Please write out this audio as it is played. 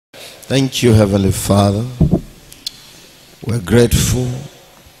Thank you, Heavenly Father. We're grateful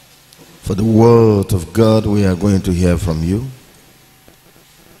for the word of God we are going to hear from you.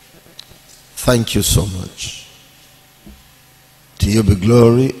 Thank you so much. To you be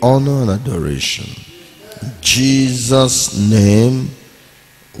glory, honor, and adoration. In Jesus' name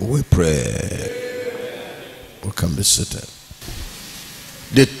we pray. We can be seated.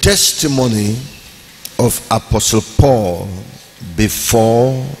 The testimony of Apostle Paul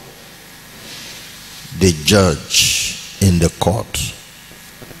before the judge in the court.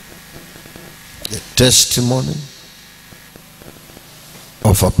 The testimony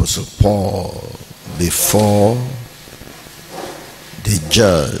of Apostle Paul before the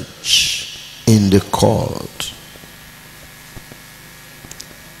judge in the court.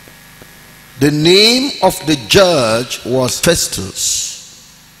 The name of the judge was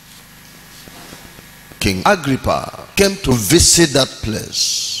Festus. King Agrippa came to visit that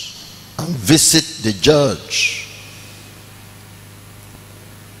place and visit the judge.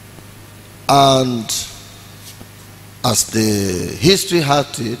 And as the history had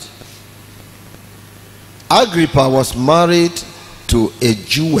it, Agrippa was married to a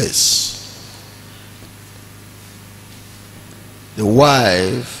Jewess. The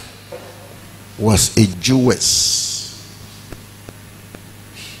wife was a Jewess.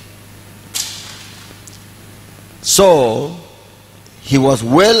 So he was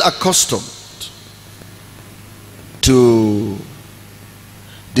well accustomed to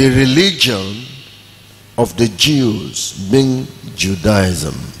the religion of the Jews, being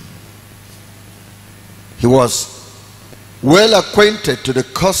Judaism. He was well acquainted to the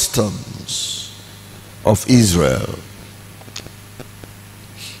customs of Israel,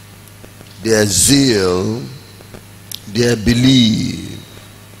 their zeal, their belief.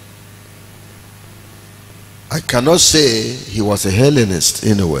 I cannot say he was a Hellenist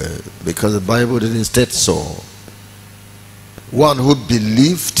anyway, because the Bible didn't state so. One who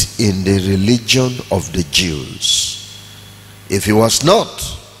believed in the religion of the Jews. If he was not,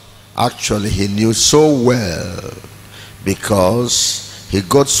 actually he knew so well, because he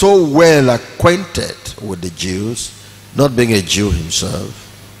got so well acquainted with the Jews, not being a Jew himself,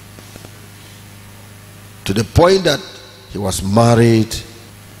 to the point that he was married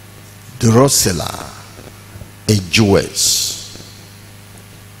to Drusilla, a Jewess.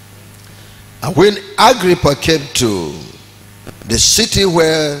 And when Agrippa came to the city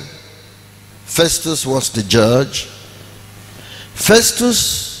where Festus was the judge,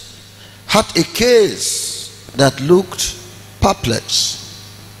 Festus had a case that looked perplexed.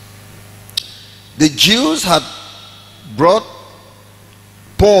 The Jews had brought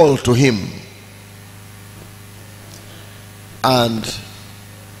Paul to him, and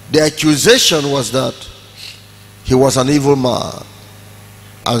the accusation was that he was an evil man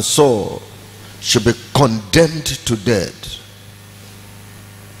and so should be condemned to death,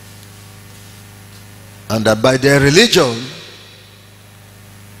 and that by their religion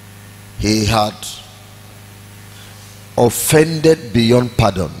he had offended beyond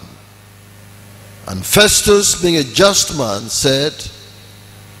pardon. And Festus, being a just man, said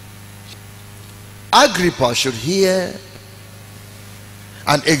Agrippa should hear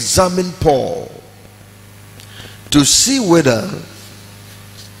and examine Paul to see whether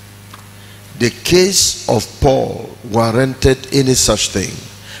the case of Paul warranted any such thing,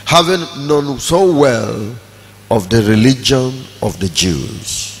 having known so well of the religion of the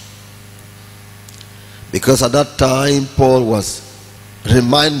Jews. Because at that time Paul was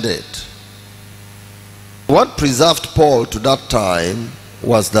reminded. What preserved Paul to that time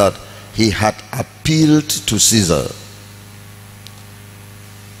was that he had appealed to Caesar,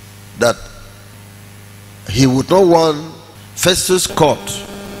 that he would not want Festus' court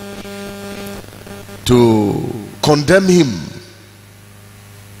to condemn him.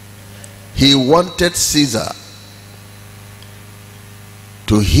 He wanted Caesar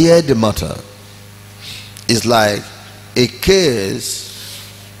to hear the matter. It's like a case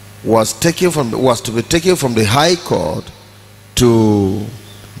was to be taken from the High Court to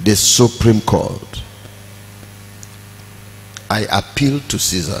the Supreme Court. I appeal to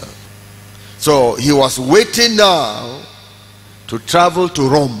Caesar. So he was waiting now to travel to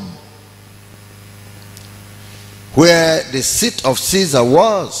Rome, where the seat of Caesar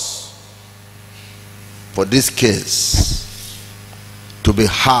was, for this case to be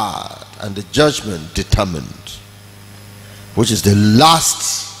heard and the judgment determined, which is the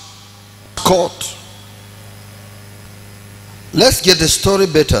last court. Let's get the story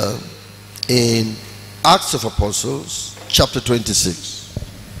better in Acts of Apostles chapter 26.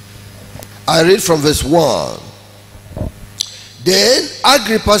 I read from verse 1. Then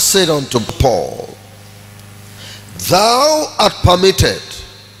Agrippa said unto Paul, Thou art permitted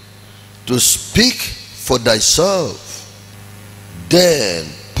to speak for thyself. Then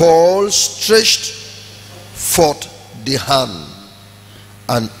Paul stretched forth the hand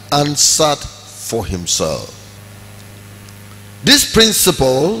and answered for himself. This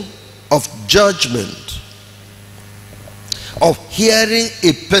principle of judgment, of hearing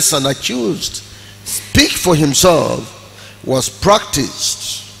a person accused speak for himself, was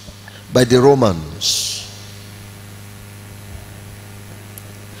practiced by the Romans,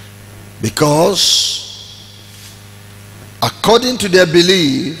 because according to their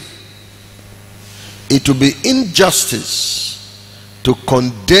belief, it would be injustice to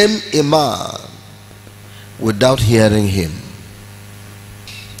condemn a man without hearing him.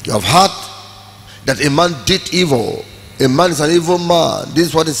 You have heard that a man did evil. A man is an evil man. This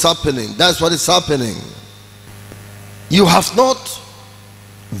is what is happening. That's what is happening. You have not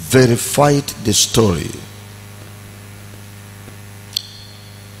verified the story,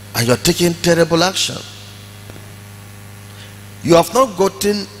 and you are taking terrible action. You have not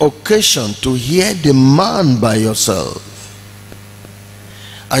gotten occasion to hear the man by yourself,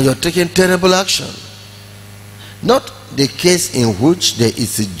 and you are taking terrible action. Not the case in which there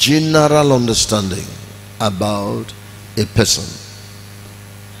is a general understanding about a person.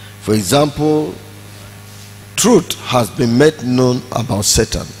 For example, truth has been made known about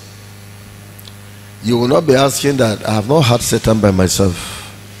Satan. You will not be asking that, I have not heard Satan by myself.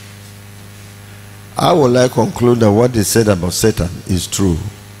 I would like to conclude that what they said about Satan is true.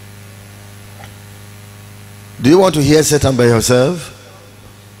 Do you want to hear Satan by yourself?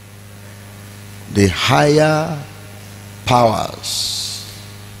 The higher powers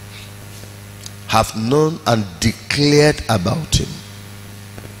have known and declared about him.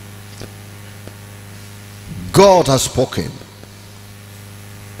 God has spoken.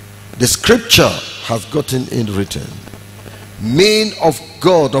 The scripture has gotten it written. Men of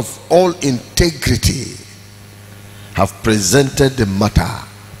God of all integrity have presented the matter.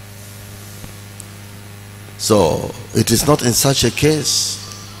 So it is not in such a case.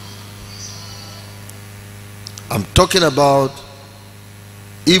 I'm talking about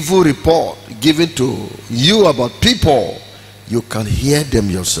evil report given to you about people. You can hear them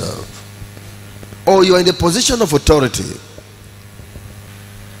yourself. Or you are in a position of authority,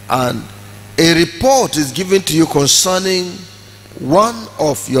 and a report is given to you concerning one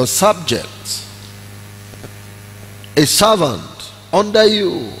of your subjects, a servant under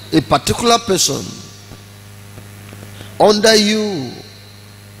you, a particular person under you.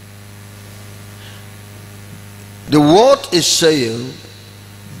 The word is saying,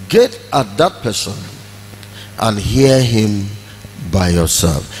 get at that person and hear him by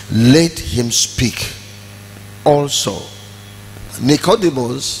yourself. Let him speak also.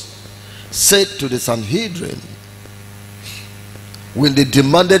 Nicodemus said to the Sanhedrin, when they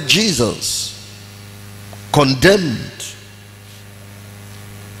demanded Jesus condemned,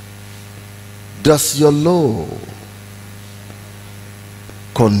 does your law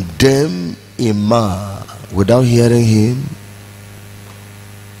condemn a man without hearing him?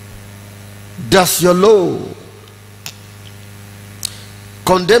 Does your law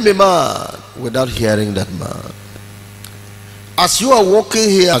condemn a man without hearing that man? As you are walking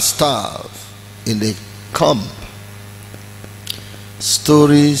here as staff in the camp,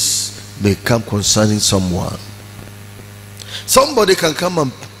 stories may come concerning someone. Somebody can come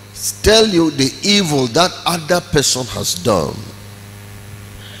and tell you the evil that other person has done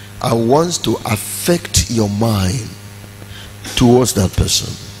and wants to affect your mind towards that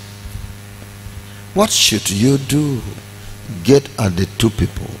person. What should you do? Get at the two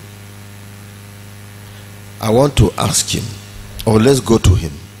people. I want to ask him, or let's go to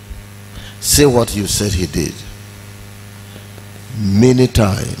him. Say what you said he did. Many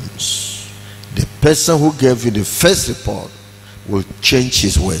times, the person who gave you the first report will change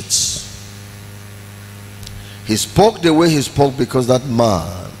his words. He spoke the way he spoke because that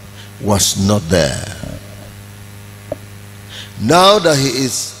man was not there. Now that he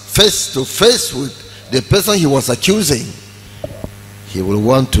is face to face with the person he was accusing, he will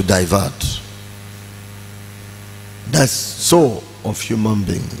want to divert. That's so of human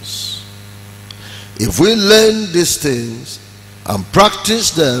beings. If we learn these things and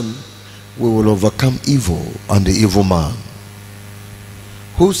practice them, we will overcome evil and the evil man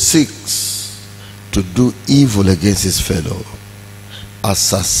who seeks to do evil against his fellow,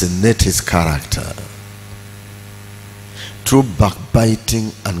 assassinate his character through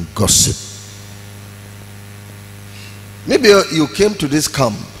backbiting and gossip. Maybe you came to this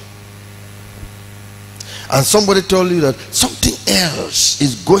camp and somebody told you that something else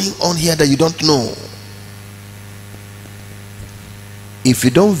is going on here that you don't know. If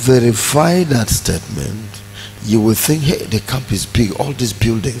you don't verify that statement, you will think, hey, the camp is big, all these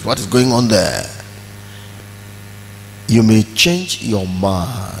buildings, what is going on there? You may change your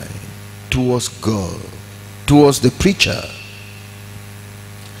mind towards God, towards the preacher.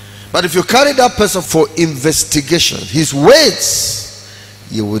 But if you carry that person for investigation, his words,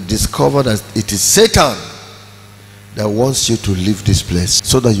 you will discover that it is Satan that wants you to leave this place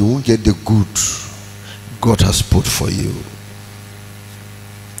so that you won't get the good God has put for you.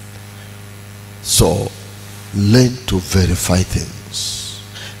 So learn to verify things,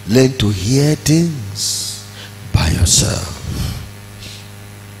 learn to hear things by yourself.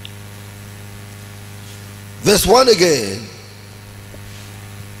 Verse 1 again.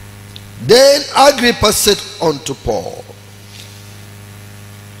 Then Agrippa said unto Paul,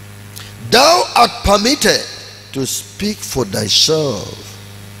 thou art permitted to speak for thyself.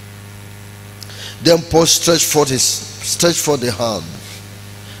 Then Paul stretched forth the hand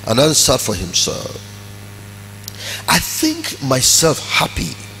and answered for himself. I think myself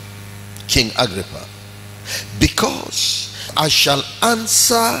happy, King Agrippa, because I shall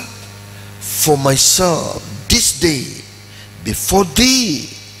answer for myself this day before thee,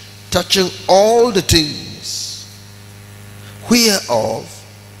 touching all the things whereof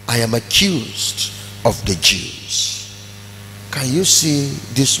I am accused of the Jews. Can you see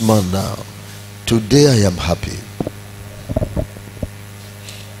this man now? Today I am happy.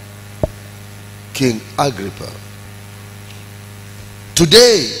 King Agrippa,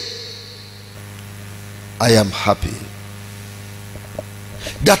 today I am happy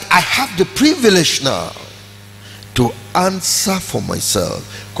that I have the privilege now to answer for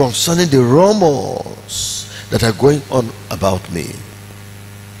myself concerning the rumors that are going on about me,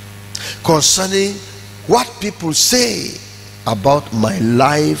 concerning what people say about my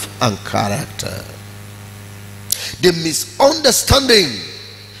life and character, the misunderstanding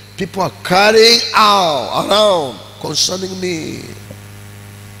people are carrying out around concerning me,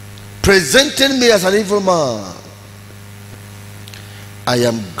 presenting me as an evil man. I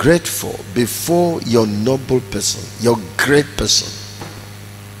am grateful before your noble person, your great person,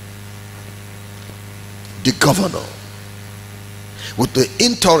 the governor, with the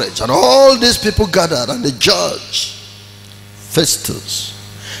entourage and all these people gathered, and the judge Festus.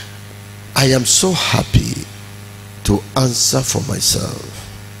 I am so happy to answer for myself.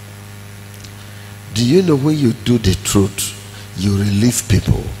 Do you know when you do the truth, you relieve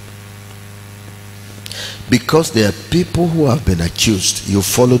people? Because there are people who have been accused, you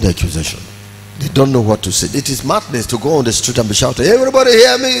follow the accusation. They don't know what to say. It is madness to go on the street and be shouting, everybody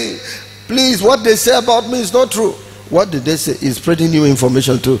hear me, please, what they say about me is not true. What did they say? Is spreading new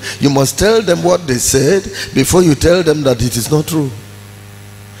information too. You must tell them what they said before you tell them that it is not true.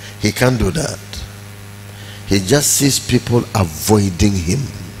 He can't do that. He just sees people avoiding him.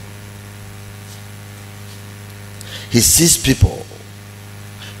 He sees people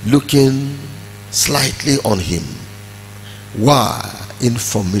looking slightly on him. Why?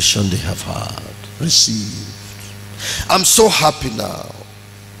 Information they have heard, received. I'm so happy now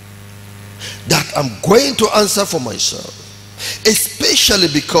that I'm going to answer for myself, especially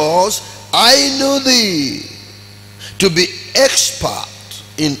because I know thee to be expert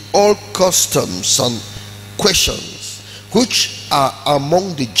in all customs and questions which are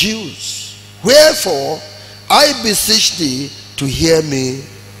among the Jews. Wherefore I beseech thee to hear me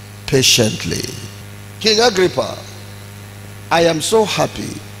patiently. King Agrippa, I am so happy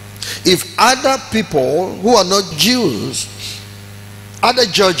if other people who are not Jews, other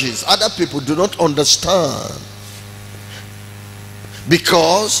judges, other people do not understand,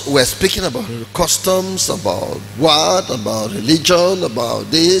 because we're speaking about customs, about what, about religion, about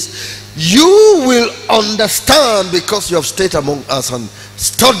this. You will understand because you have stayed among us and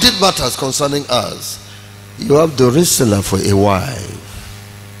studied matters concerning us. You have the wrestler for a wife.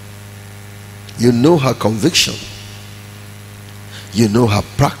 You know her conviction, you know her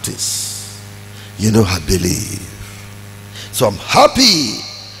practice, you know her belief. So I'm happy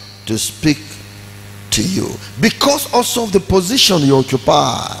to speak to you because also of the position you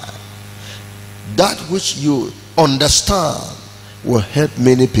occupy. That which you understand will help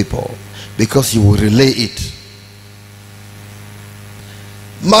many people because you will relay it.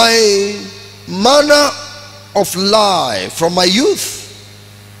 My manner of life from my youth,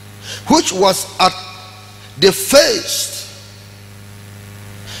 which was at the first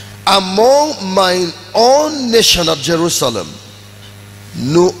among mine own nation at Jerusalem,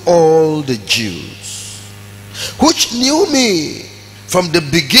 knew all the Jews, which knew me from the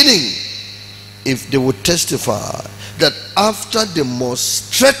beginning, if they would testify that after the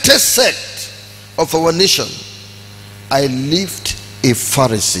most straightest sect of our nation, I lived a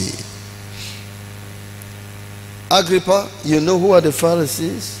Pharisee. Agrippa, you know who are the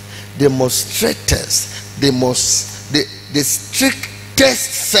Pharisees? The most straightest, the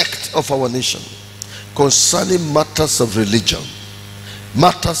strictest sect of our nation concerning matters of religion,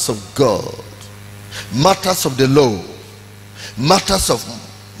 matters of God, matters of the law, matters of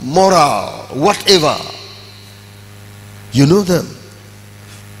moral, whatever. You know them.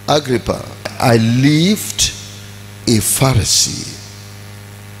 Agrippa, I lived a Pharisee,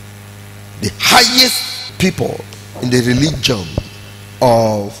 the highest people in the religion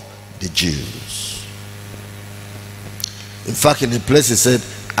of the Jews. In fact, in the place he said,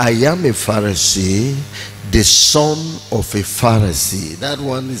 I am a Pharisee, the son of a Pharisee. That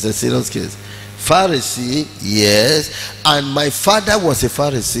one is a serious case. Pharisee, yes, and my father was a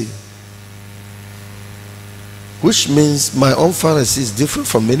Pharisee, which means my own Pharisee is different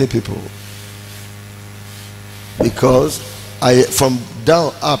from many people, because from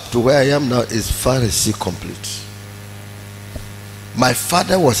down up to where I am now is Pharisee complete. My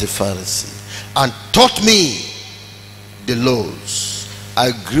father was a Pharisee and taught me the laws.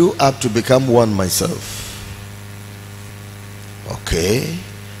 I grew up to become one myself. Okay,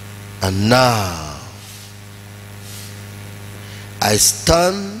 and now I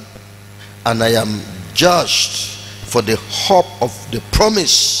stand and I am judged for the hope of the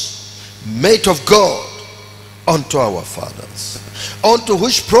promise made of God unto our fathers, unto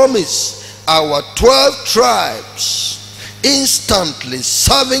which promise our 12 tribes, instantly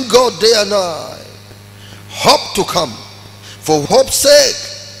serving God day and night, hope to come. For hope's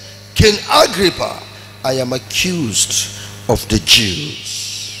sake, King Agrippa, I am accused of the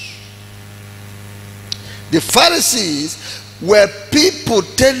Jews. The Pharisees were people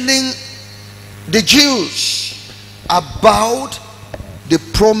telling the Jews about the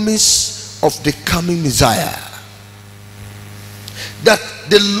promise of the coming Messiah, that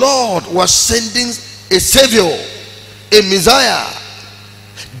the Lord was sending a Savior, a Messiah,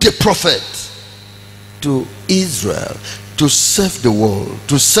 the prophet, to Israel to save the world,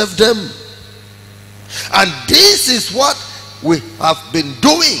 to save them. And this is what we have been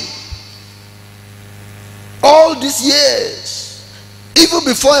doing all these years. Even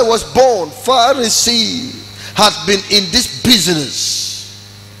before I was born, Pharisee had been in this business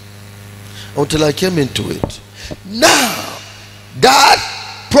until I came into it. Now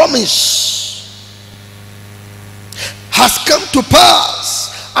that promise has come to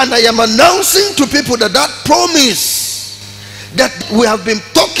pass, and I am announcing to people that that promise that we have been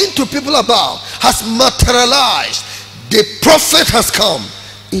talking to people about has materialized. The prophet has come.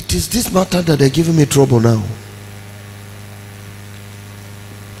 It is this matter that they're giving me trouble now.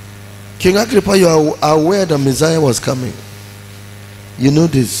 King Agrippa, you are aware that Messiah was coming. You know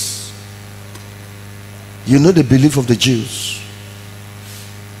this. You know the belief of the Jews.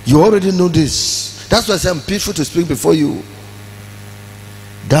 You already know this. That's why I say I'm peaceful to speak before you.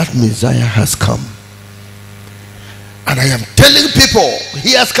 That Messiah has come. And I am telling people,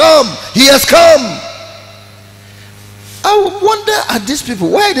 he has come. He has come. I wonder at these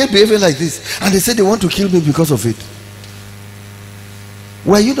people, why are they behaving like this? And they say they want to kill me because of it.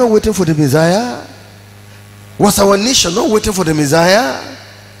 Were you not waiting for the Messiah? Was our nation not waiting for the Messiah?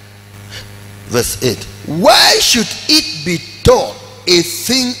 Verse 8. Why should it be thought a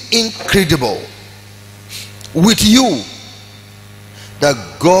thing incredible with you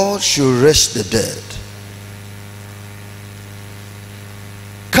that God should raise the dead?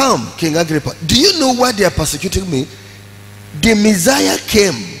 Come, King Agrippa. Do you know why they are persecuting me? The Messiah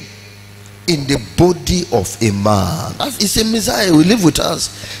came in the body of a man. It's a Messiah, he will live with us.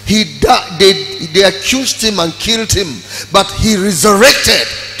 He died. They accused him and killed him, but he resurrected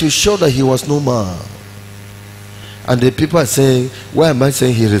to show that he was no man. And the people are saying, why am I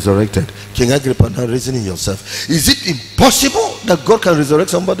saying he resurrected? King Agrippa, now reasoning yourself. Is it impossible that God can resurrect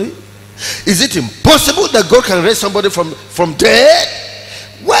somebody? Is it impossible that God can raise somebody from dead?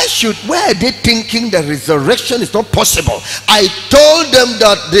 Why are they thinking that resurrection is not possible? I told them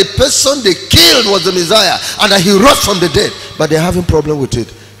that the person they killed was the Messiah and that he rose from the dead, but they're having problem with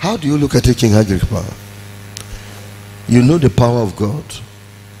it. How do you look at it, King Agrippa? You know the power of God.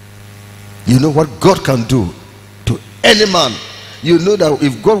 You know what God can do to any man. You know that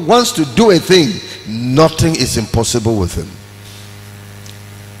if God wants to do a thing, nothing is impossible with him.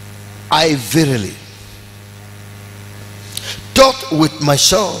 I verily thought with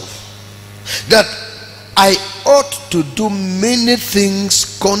myself that I ought to do many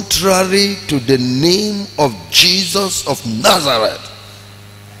things contrary to the name of Jesus of Nazareth,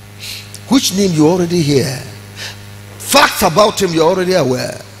 which name you already hear. facts about him you're already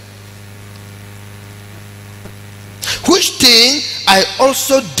aware. Which thing I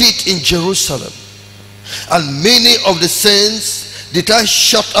also did in Jerusalem, and many of the saints did I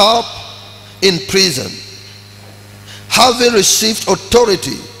shut up in prison, having received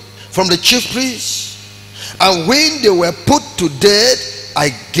authority from the chief priests. And when they were put to death, I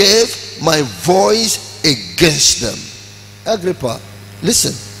gave my voice against them. Agrippa,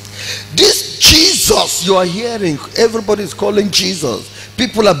 listen. This Jesus you are hearing, everybody is calling Jesus.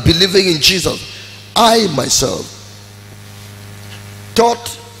 People are believing in Jesus. I myself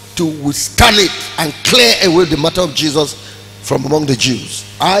thought to withstand it and clear away the matter of Jesus from among the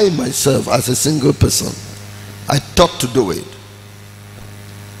Jews. I myself, as a single person, I thought to do it.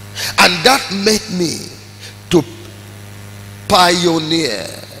 And that made me to pioneer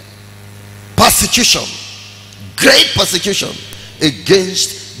persecution, great persecution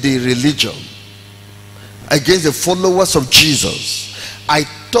against the religion, against the followers of Jesus. I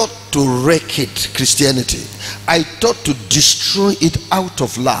thought to wreck it, Christianity. I thought to destroy it out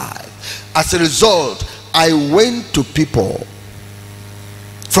of life. As a result, I went to people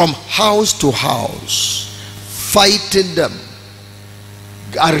from house to house, fighting them,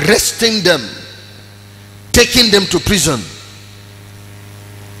 arresting them, taking them to prison.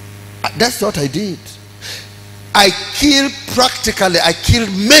 That's what I did. I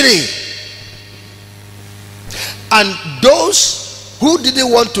killed many. And those who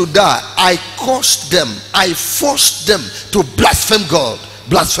didn't want to die, I caused them, I forced them to blaspheme God,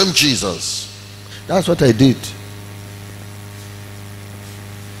 blaspheme Jesus. That's what I did.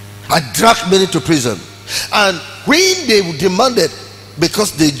 I dragged many to prison. And when they demanded,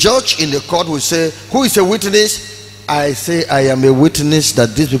 because the judge in the court will say, who is a witness? I say, I am a witness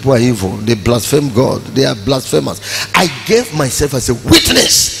that these people are evil. They blaspheme God. They are blasphemers. I gave myself as a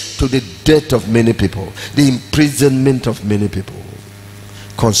witness to the death of many people, the imprisonment of many people,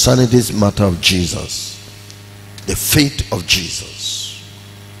 concerning this matter of Jesus, the fate of Jesus.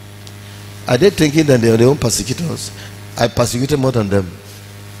 Are they thinking that they are their own persecutors? I persecuted more than them.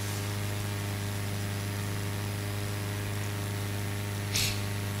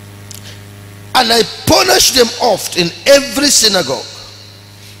 And I punished them oft in every synagogue,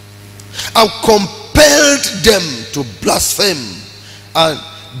 and compelled them to blaspheme, and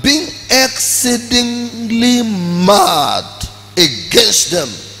being exceedingly mad against them,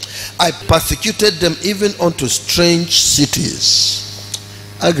 I persecuted them even unto strange cities.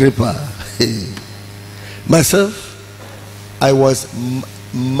 Agrippa, myself, I was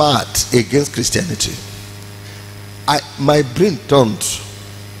mad against Christianity. My brain turned.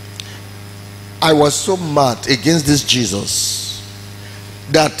 I was so mad against this Jesus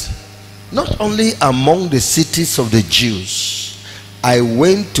that not only among the cities of the Jews, I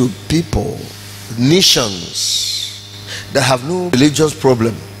went to people, nations that have no religious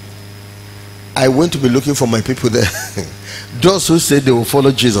problem. I went to be looking for my people there. Those who said they will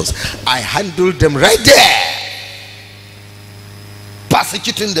follow Jesus, I handled them right there,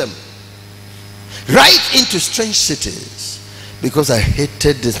 persecuting them right into strange cities, because I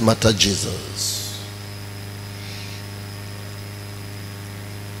hated this matter Jesus.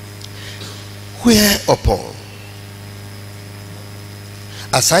 Whereupon,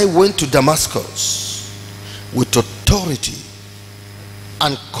 as I went to Damascus with authority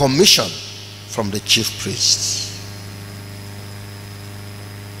and commission from the chief priests,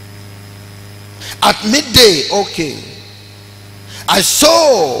 at midday, O king, I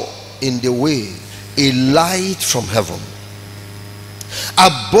saw in the way a light from heaven,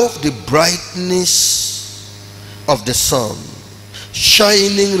 above the brightness of the sun,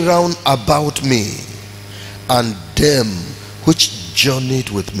 shining round about me and them which journeyed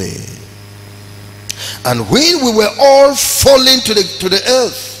with me. And when we were all falling to the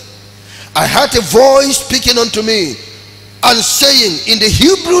earth, I heard a voice speaking unto me and saying in the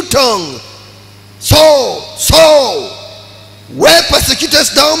Hebrew tongue, Saul, Saul, why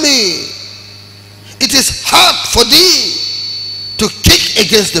persecutest thou me? It is hard for thee to kick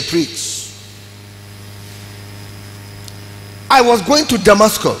against the pricks. I was going to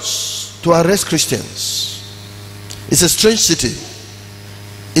Damascus to arrest Christians. It's a strange city.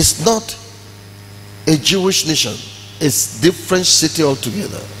 It's not a Jewish nation. It's a different city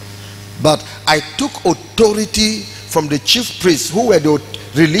altogether. But I took authority from the chief priests, who were the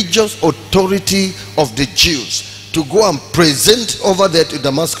religious authority of the Jews, to go and present over there to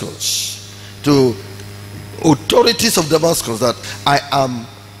Damascus, to authorities of Damascus, that I am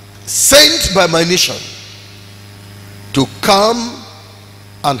sent by my nation to come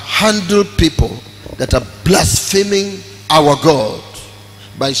and handle people that are blaspheming our God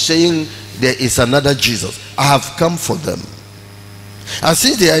by saying there is another Jesus. I have come for them. And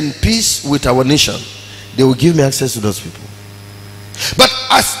since they are in peace with our nation, they will give me access to those people. But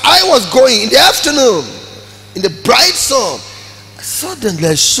as I was going in the afternoon, in the bright sun, suddenly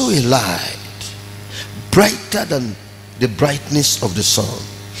I saw a light brighter than the brightness of the sun.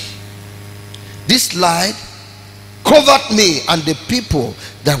 This light covered me and the people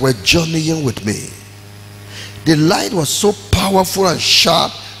that were journeying with me. The light was so powerful and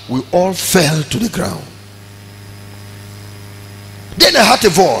sharp, we all fell to the ground. Then I heard a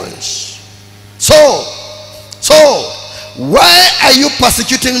voice. So, why are you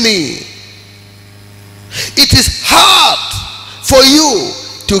persecuting me? It is hard for you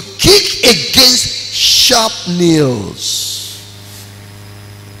to kick against sharp nails.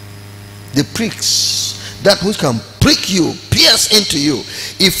 The pricks, that which can prick you, pierce into you.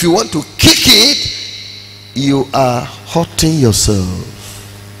 If you want to kick it, you are hurting yourself.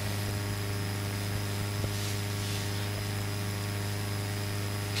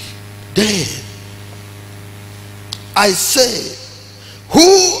 Then I say,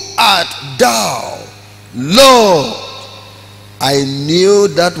 who art thou, Lord? I knew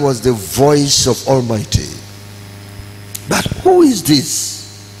that was the voice of Almighty. But who is this?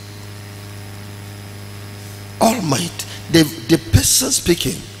 Almighty. The person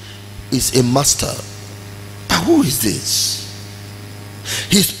speaking is a master. But who is this?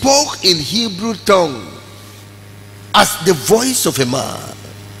 He spoke in Hebrew tongue as the voice of a man.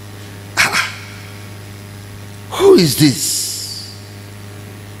 Who is this?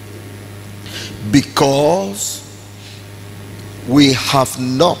 Because we have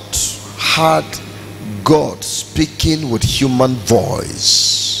not heard God speaking with human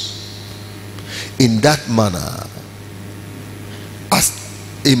voice in that manner, as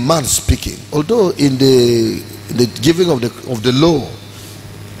a man speaking. Although in the giving of the law,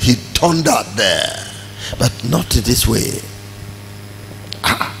 he thundered there, but not in this way.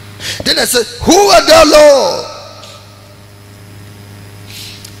 Then I said, who art thou, Lord?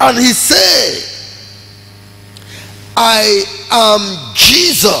 And he said, I am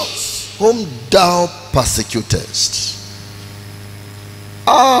Jesus whom thou persecutest.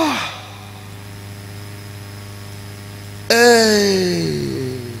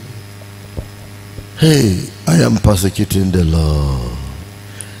 Hey, I am persecuting the Lord.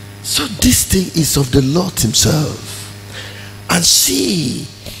 So this thing is of the Lord himself. And see,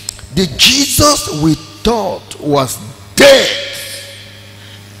 the Jesus we thought was dead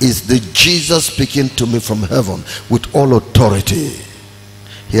is the Jesus speaking to me from heaven with all authority.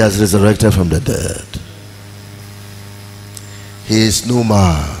 He has resurrected from the dead. He is no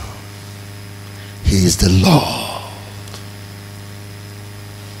man. He is the Lord.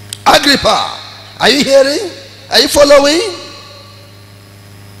 Agrippa, are you hearing? Are you following?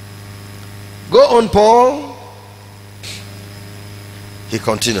 Go on, Paul. He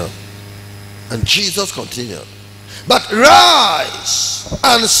continued. And Jesus continued. But rise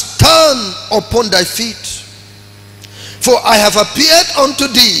and stand upon thy feet, for I have appeared unto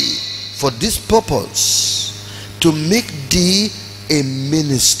thee for this purpose, to make thee a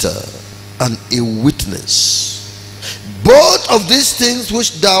minister and a witness, both of these things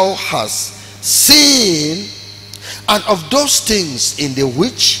which thou hast seen, and of those things in the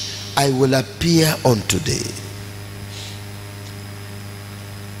which I will appear unto thee.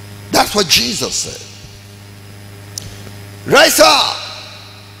 That's what Jesus said. Rise up.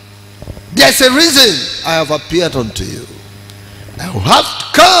 There's a reason I have appeared unto you. I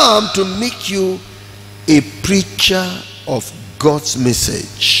have come to make you a preacher of God's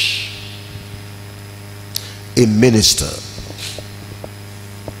message, a minister.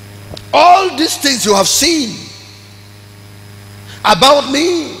 All these things you have seen about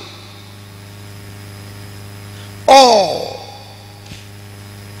me, or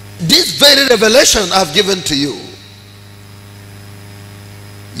this very revelation I've given to you,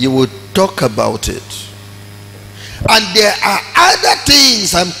 you would talk about it. And there are other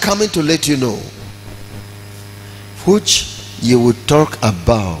things I'm coming to let you know, which you would talk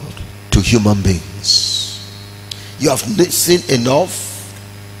about to human beings. You have seen enough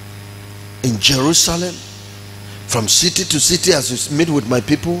in Jerusalem, from city to city, as you meet with my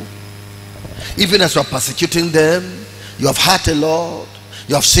people. Even as you are persecuting them, you have heard a lot,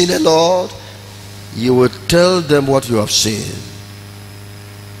 you have seen a lot. You will tell them what you have seen.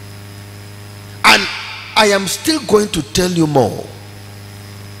 And I am still going to tell you more,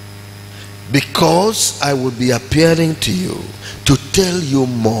 because I will be appearing to you to tell you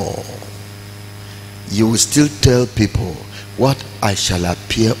more. You will still tell people what I shall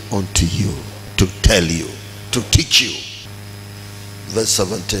appear unto you to tell you, to teach you. Verse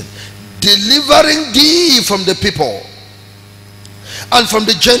 17. delivering thee from the people and from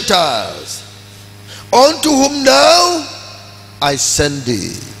the Gentiles, unto whom now I send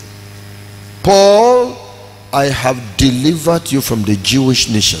thee. Paul, I have delivered you from the Jewish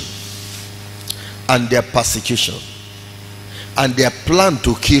nation and their persecution and their plan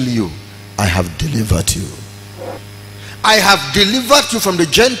to kill you. I have delivered you. I have delivered you from the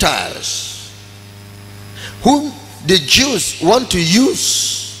Gentiles, whom the Jews want to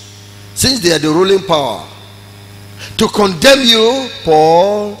use, since they are the ruling power, to condemn you.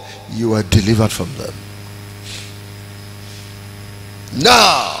 Paul, you are delivered from them.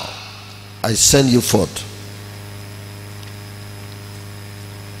 Now I send you forth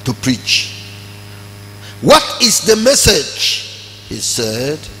to preach. What is the message? He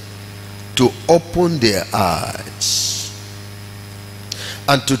said, to open their eyes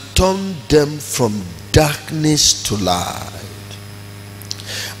and to turn them from darkness to light,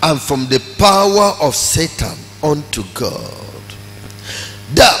 and from the power of Satan unto God,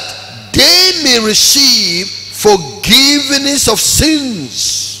 that they may receive forgiveness of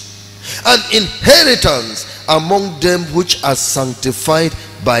sins and inheritance among them which are sanctified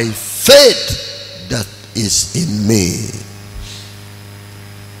by faith that is in me.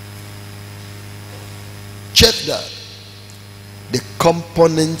 Check that. The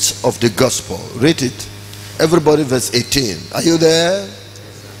components of the gospel. Read it. Everybody, verse 18. Are you there?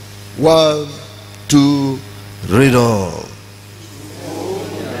 1, 2, read on.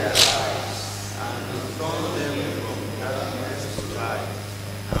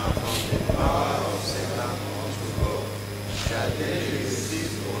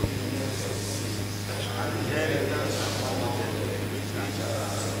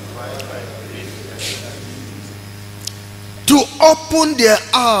 To open their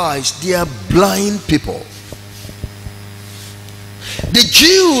eyes, they are blind people. The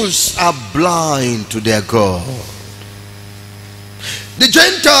Jews are blind to their God. The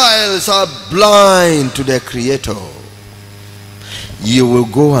Gentiles are blind to their Creator. You will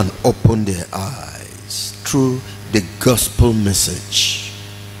go and open their eyes through the gospel message.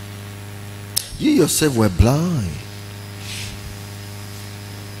 You yourself were blind.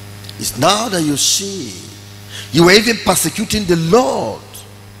 It's now that you see. You were even persecuting the Lord,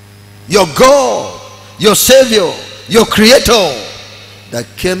 your God, your Savior, your Creator, that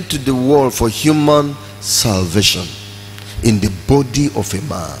came to the world for human salvation in the body of a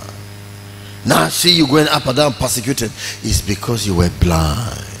man. Now see you going up and down persecuting. It's because you were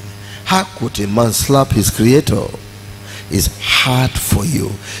blind. How could a man slap his Creator? It's hard for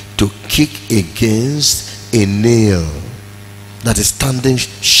you to kick against a nail that is standing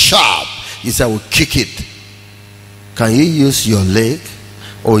sharp. You say, I will kick it. Can you use your leg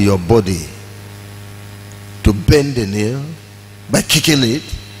or your body to bend the nail? By kicking it,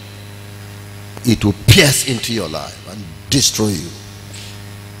 it will pierce into your life and destroy you.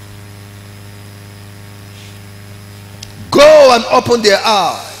 Go and open their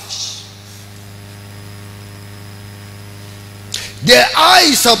eyes. Their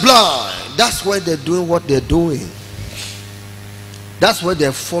eyes are blind. That's why they're doing what they're doing. That's why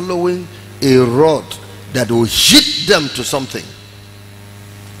they're following a rod that will hit them to something.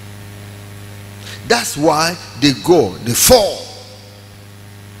 That's why they go, they fall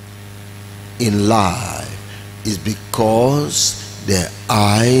in life, is because their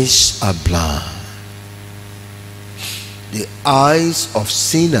eyes are blind. The eyes of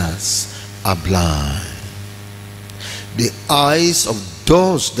sinners are blind. The eyes of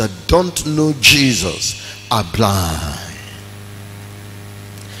those that don't know Jesus are blind.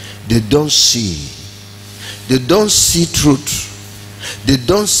 They don't see. They don't see truth. They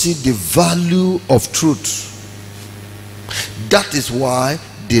don't see the value of truth. That is why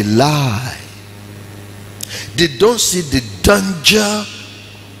they lie. They don't see the danger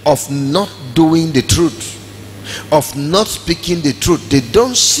of not doing the truth, of not speaking the truth. They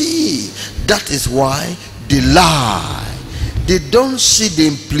don't see. That is why they lie. They don't see the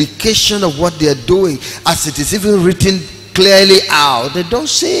implication of what they are doing as it is even written clearly out. They don't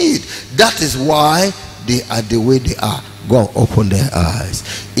see it. That is why they are the way they are. Go and open their eyes.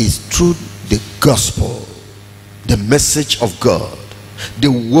 It's through the gospel, the message of God, the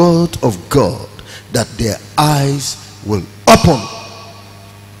word of God, that their eyes will open.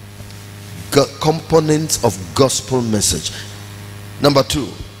 Components of gospel message. Number 2.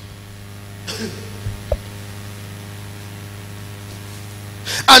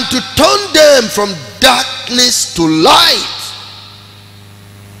 And to turn them from darkness to light.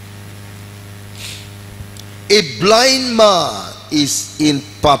 A blind man is in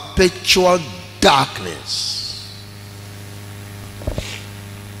perpetual darkness.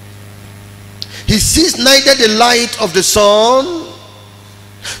 He sees neither the light of the sun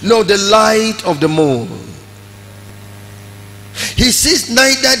nor the light of the moon. He sees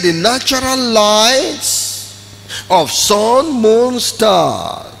neither the natural lights of sun, moon,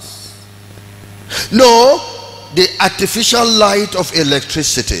 stars, nor the artificial light of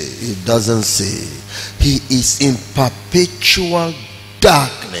electricity. He doesn't see. He is in perpetual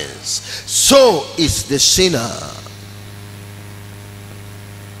darkness. So is the sinner.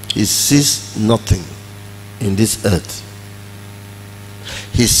 He sees nothing in this earth.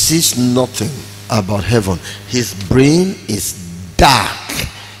 He sees nothing about heaven. His brain is dark.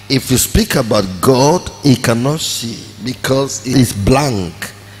 If you speak about God, he cannot see because it is blank.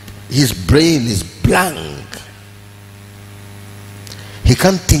 His brain is blank. He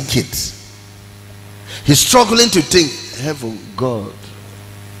can't think it. He's struggling to think. Heaven, God.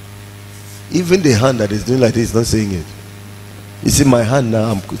 Even the hand that is doing like this is not saying it. You see my hand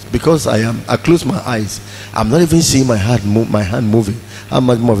now, because I close my eyes, I'm not even seeing my hand moving. How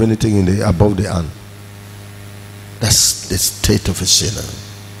much more of anything in the above the hand? That's the state of a sinner.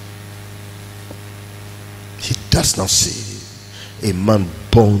 He does not see. A man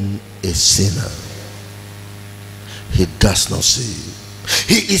born a sinner. He does not see.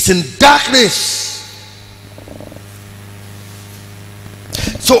 He is in darkness.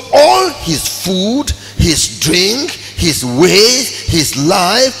 So all his food, his drink, his ways, his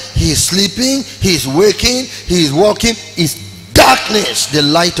life, he is sleeping, he is waking, he is walking, is darkness. The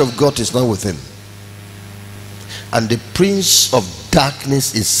light of God is not with him. And the prince of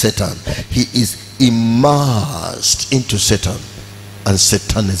darkness is Satan. He is immersed into Satan and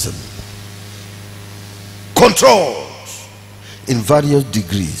Satanism. Controlled in various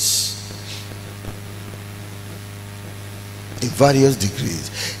degrees. In various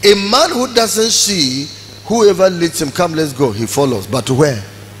degrees. A man who doesn't see, whoever leads him, come, let's go, he follows. But to where?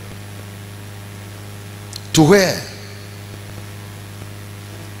 To where?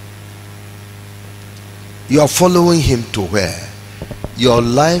 You are following him to where? Your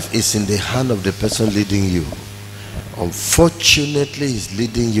life is in the hand of the person leading you. Unfortunately, he's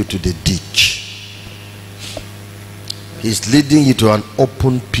leading you to the ditch. He's leading you to an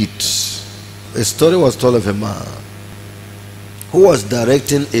open pit. A story was told of a man who was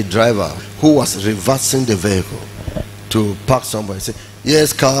directing a driver who was reversing the vehicle to park somewhere. He said,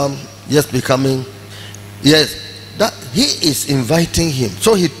 yes, come, yes, be coming. Yes, that he is inviting him.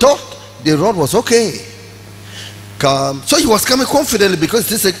 So he thought the road was okay. Come. So he was coming confidently because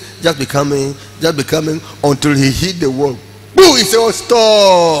he said, just be coming until he hit the wall. Boom! He said, oh,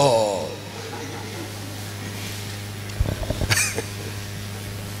 stop.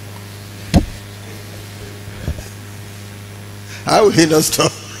 How will he not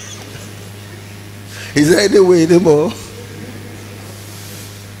stop? Is there any way anymore?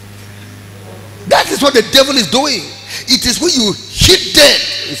 That is what the devil is doing. It is when you hit death,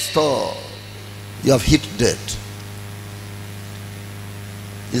 stop. You have hit death.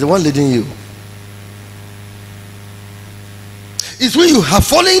 He's the one leading you. It's when you have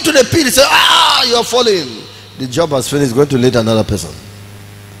fallen into the pit, he says, ah, you are falling. The job has finished, going to lead another person.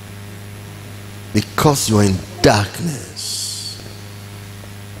 Because you are in darkness.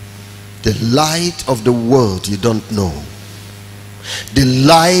 The light of the world you don't know. The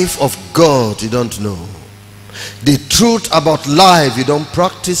life of God you don't know. The truth about life you don't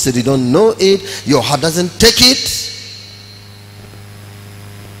practice it, you don't know it, your heart doesn't take it.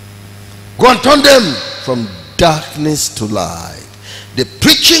 Go and turn them from darkness to light. The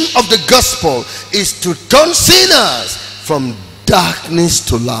preaching of the gospel is to turn sinners from darkness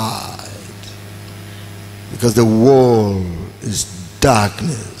to light. Because the world is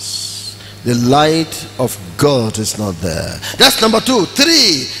darkness. The light of God is not there. That's number 2. 3,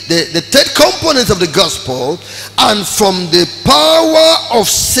 the third component of the gospel, and from the power of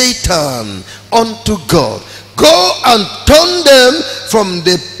Satan unto God. Go and turn them from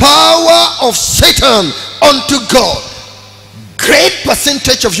the power of Satan unto God. Great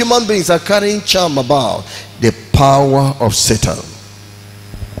percentage of human beings are carrying charm about the power of Satan.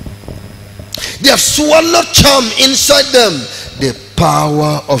 They have swallowed charm inside them, the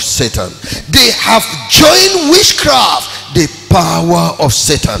power of Satan. They have joined witchcraft, the power of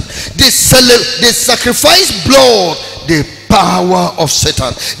Satan. They sacrifice blood, the power of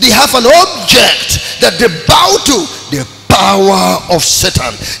Satan. They have an object that they bow to, the power of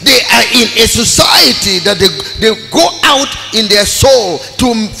Satan. They are in a society that they go out in their soul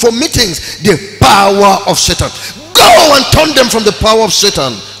for meetings, the power of Satan. Go and turn them from the power of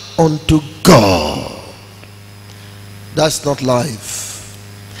Satan unto God. That's not life.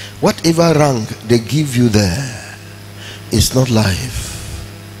 Whatever rank they give you there is not life.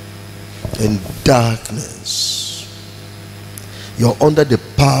 In darkness. You're under the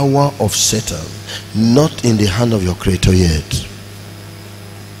power of Satan, not in the hand of your Creator yet.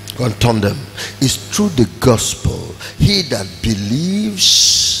 Go and turn them. It's through the gospel. He that believes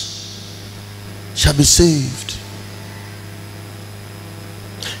shall be saved.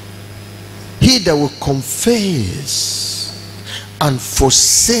 He that will confess and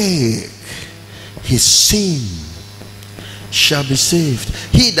forsake his sin shall be saved.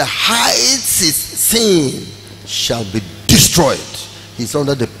 He that hides his sin shall be destroyed. He's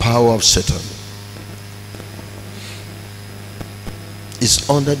under the power of Satan. Is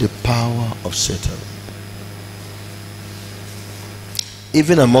under the power of Satan.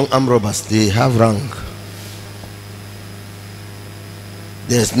 Even among armed robbers, they have rank.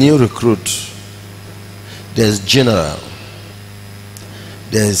 There's new recruit, there's general,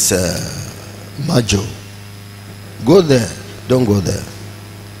 there's major. Go there, don't go there.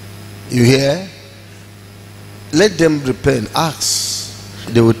 You hear? Let them repent, ask.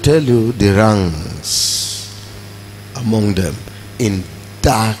 They will tell you the ranks among them. In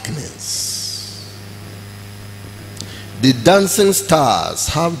darkness. The dancing stars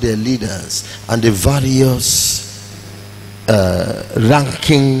have their leaders and the various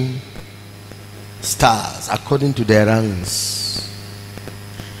ranking stars according to their ranks.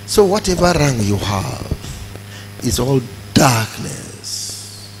 So whatever rank you have is all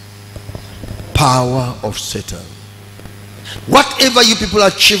darkness. Power of Satan. Whatever you people are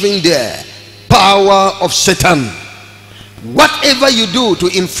achieving there, power of Satan. Whatever you do to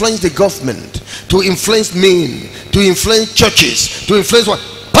influence the government, to influence men, to influence churches, to influence what?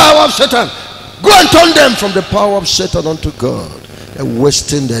 Power of Satan. Go and turn them from the power of Satan unto God. They're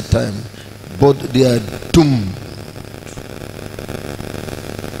wasting their time, but they are doomed.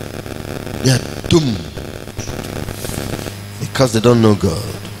 They are doomed because they don't know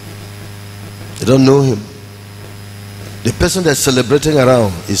God. They don't know Him. The person that's celebrating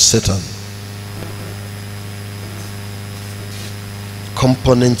around is Satan.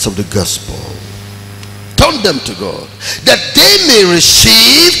 Components of the gospel. Turn them to God, that they may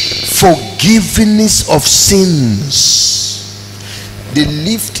receive forgiveness of sins. They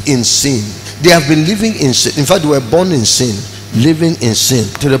lived in sin. They have been living in sin. In fact, they were born in sin, living in sin,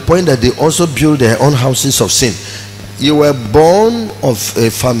 to the point that they also build their own houses of sin. You were born of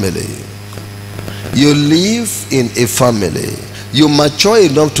a family. You live in a family. You mature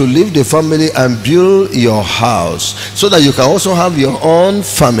enough to leave the family and build your house so that you can also have your own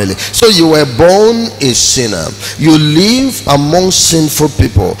family. So you were born a sinner. You live among sinful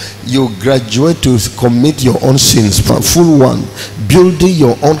people. You graduate to commit your own sins, full one, building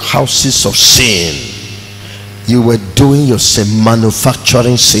your own houses of sin. You were doing your sin,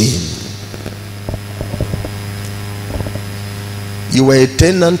 manufacturing sin. You were a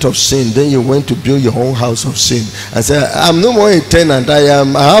tenant of sin, then you went to build your own house of sin and said, I'm no more a tenant, I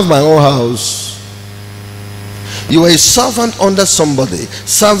have my own house. You were a servant under somebody,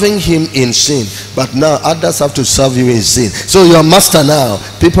 serving him in sin, but now others have to serve you in sin. So you're a master now,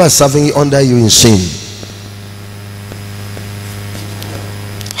 people are serving under you in sin.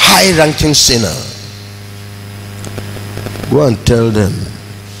 High ranking sinner. Go and tell them,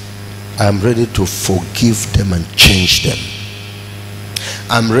 I'm ready to forgive them and change them.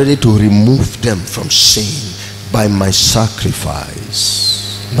 I'm ready to remove them from sin by my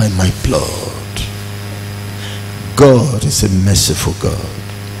sacrifice, by my blood. God is a merciful God,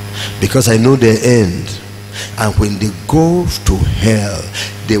 because I know their end, and when they go to hell,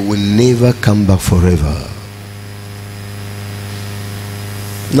 they will never come back forever.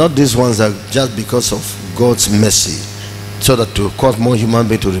 Not these ones are just because of God's mercy, so that to cause more human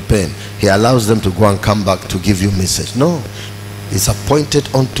beings to repent, He allows them to go and come back to give you message. No. Is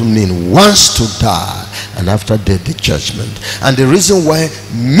appointed unto men once to die, and after death the judgment. And the reason why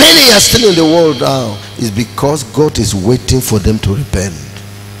many are still in the world now is because God is waiting for them to repent.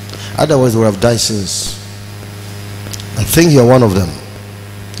 Otherwise they would have died since. I think you're one of them.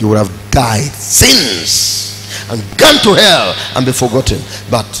 You would have died since and gone to hell and be forgotten.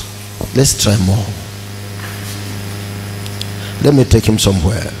 But let's try more. Let me take him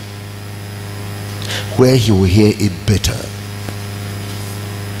somewhere where he will hear it better,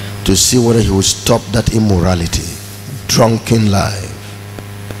 to see whether he will stop that immorality, drunken life,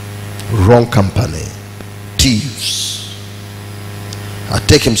 wrong company, thieves. I'll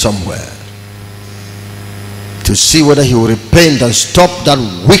take him somewhere to see whether he will repent and stop that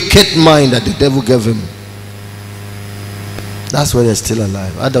wicked mind that the devil gave him. That's why they're still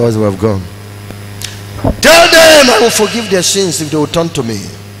alive. Otherwise we have gone. Tell them I will forgive their sins if they will turn to me.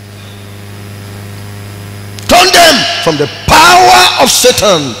 Turn them from the power of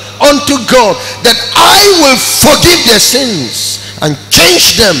Satan unto God that I will forgive their sins and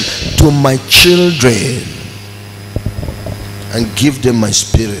change them to my children and give them my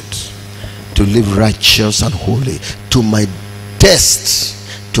spirit to live righteous and holy, to my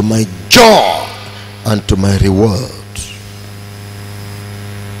test, to my joy, and to my reward.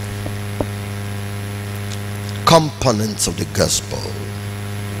 Components of the gospel.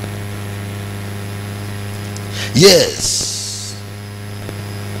 Yes,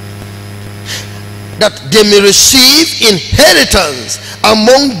 that they may receive inheritance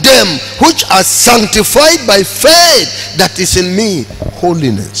among them which are sanctified by faith that is in me,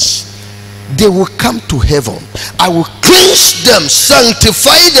 holiness. They will come to heaven. I will cleanse them,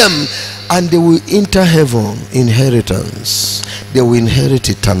 sanctify them, and they will enter heaven, inheritance. They will inherit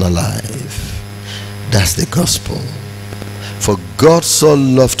eternal life. That's the gospel. For God so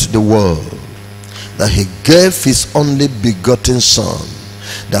loved the world that he gave his only begotten Son,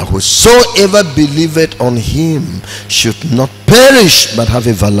 that whosoever believeth on him should not perish but have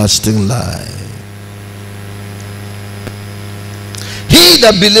everlasting life. He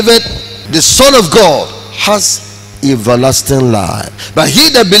that believeth the Son of God has everlasting life, but he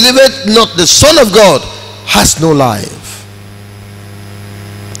that believeth not the Son of God has no life.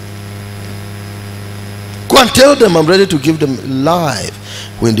 Go and tell them I'm ready to give them life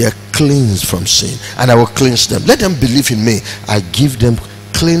when they are cleansed from sin, and I will cleanse them. Let them believe in me. I give them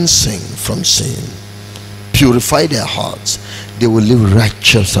cleansing from sin, purify their hearts. They will live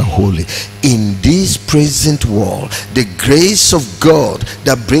righteous and holy in this present world. The grace of God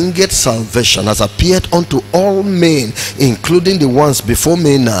that bringeth salvation has appeared unto all men, including the ones before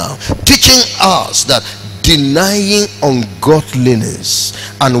me now, teaching us that denying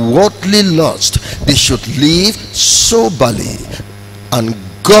ungodliness and worldly lust, they should live soberly and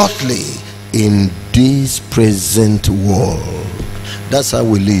godly in this present world. That's how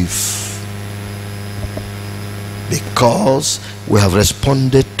we live, because we have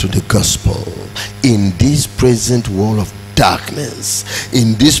responded to the gospel. In this present world of darkness,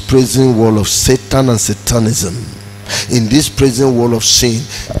 in this present world of Satan and Satanism, in this present world of sin,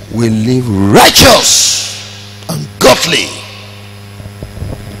 we live righteous and godly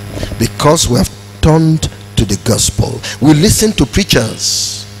because we have turned to the gospel. We listened to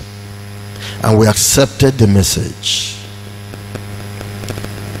preachers and we accepted the message.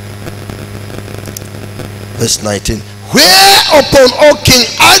 Verse 19, whereupon, O King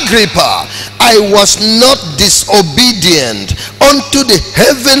Agrippa, I was not disobedient unto the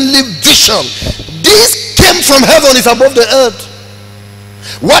heavenly vision. This came from heaven, is above the earth.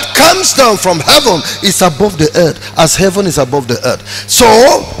 What comes down from heaven is above the earth, as heaven is above the earth. So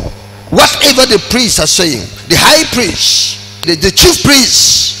whatever the priests are saying, the high priest, the chief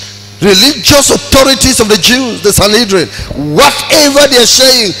priests, religious authorities of the Jews, the Sanhedrin, whatever they are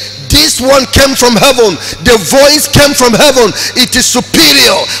saying, this one came from heaven. The voice came from heaven. It is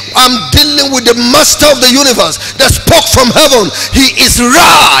superior. I'm dealing with the master of the universe that spoke from heaven. He is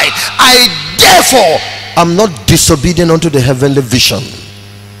right. I therefore am not disobedient unto the heavenly vision.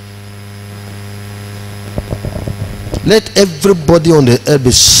 Let everybody on the earth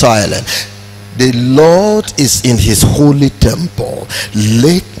be silent. The Lord is in his holy temple.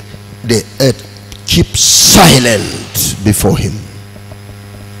 Let the earth keep silent before him.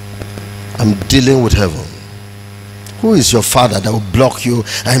 I'm dealing with heaven. Who is your father that will block you?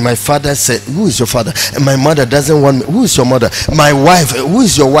 And my father said, who is your father? And my mother doesn't want me. Who is your mother? My wife. Who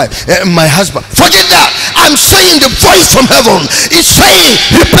is your wife? My husband. Forget that. I'm saying the voice from heaven is saying,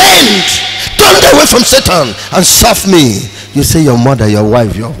 repent, turn away from Satan and serve me. You say your mother, your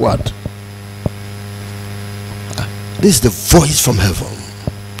wife, your what? This is the voice from heaven.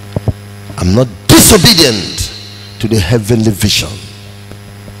 I'm not disobedient to the heavenly vision.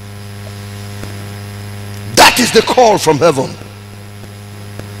 That is the call from heaven.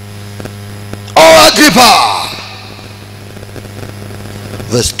 O Agrippa,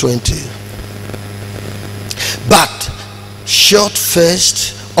 verse 20. But short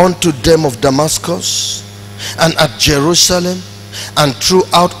first unto them of Damascus and at Jerusalem and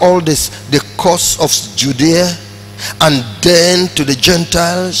throughout all this the course of Judea, and then to the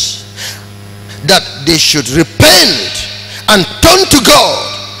Gentiles, that they should repent and turn to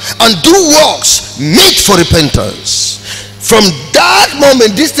God and do works meet for repentance. From that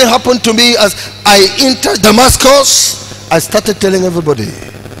moment, this thing happened to me. As I entered Damascus, I started telling everybody,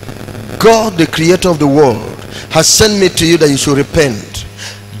 God, the creator of the world, has sent me to you that you should repent.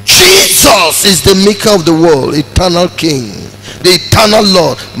 Jesus is the maker of the world, eternal King, the eternal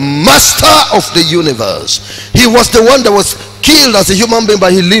Lord, master of the universe. He was the one that was killed as a human being,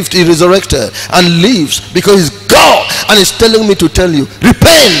 but he lived, he resurrected and lives because he's God and is telling me to tell you,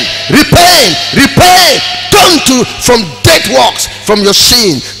 repent, repent, repent. Turn from dead works, from your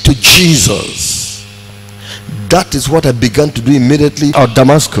sin to Jesus. That is what I began to do immediately at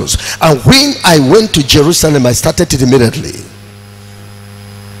Damascus. And when I went to Jerusalem, I started it immediately.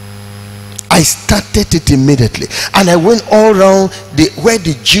 I started it immediately. And I went all around where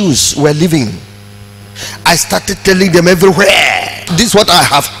the Jews were living. I started telling them everywhere, this is what I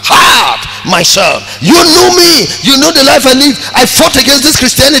have heard myself. You know me, you know the life I live. I fought against this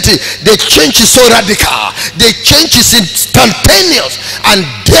Christianity. The change is so radical, the change is instantaneous, and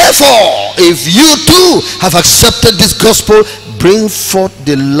therefore if you too have accepted this gospel, bring forth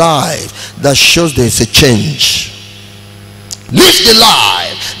the life that shows there is a change. Live the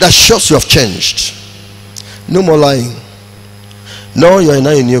life that shows you have changed. No more lying. No, you are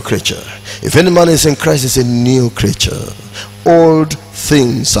now a new creature. If any man is in Christ, is a new creature. Old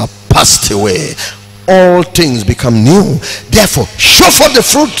things are passed away, all things become new. Therefore, show forth the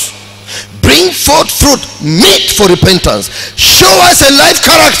fruit. Bring forth fruit meet for repentance. Show us a life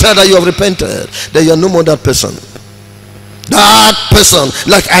character that you have repented, that you are no more that person. That person,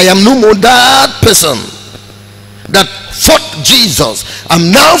 like I am no more that person that fought Jesus.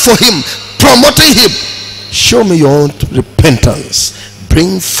 I'm now for him, promoting him. Show me your own repentance.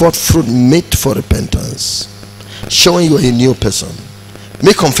 Bring forth fruit meet for repentance, showing you a new person.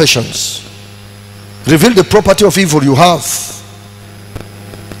 Make confessions. Reveal the property of evil you have.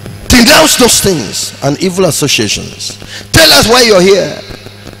 Denounce those things and evil associations. Tell us why you're here.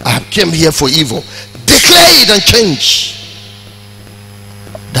 I came here for evil. Declare it and change.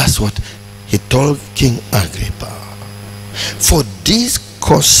 That's what he told King Agrippa. For these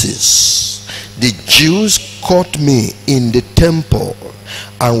causes the Jews caught me in the temple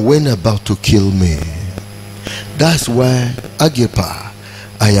and went about to kill me. That's why, Agrippa,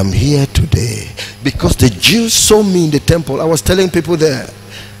 I am here today, because the Jews saw me in the temple. I was telling people there,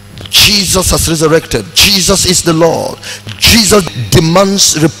 Jesus has resurrected. Jesus is the Lord. Jesus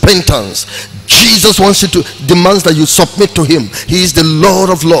demands repentance. Jesus wants you to, demands that you submit to him. He is the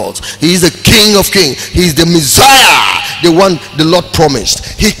Lord of Lords. He is the King of Kings. He is the Messiah, the one the Lord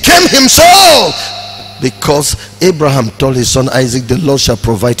promised. He came himself, because Abraham told his son Isaac, the Lord shall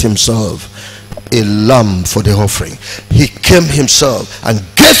provide himself a lamb for the offering. He came himself and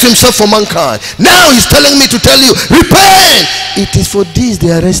gave himself for mankind. Now he's telling me to tell you, repent. It is for this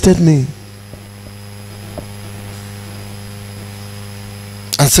they arrested me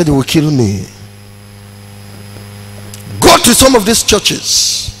and said they will kill me. Go to some of these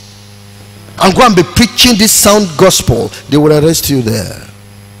churches and go and be preaching this sound gospel. They will arrest you there.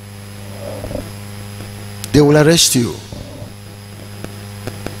 They will arrest you.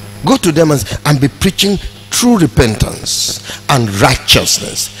 Go to them and be preaching true repentance and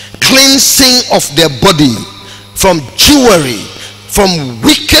righteousness, cleansing of their body from jewelry, from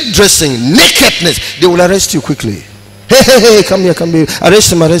wicked dressing, nakedness. They will arrest you quickly. Hey, come here, come here.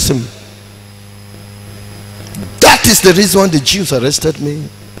 Arrest him, arrest him. That is the reason the Jews arrested me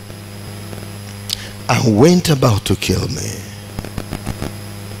and went about to kill me.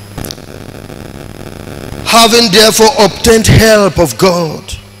 Having therefore obtained help of God,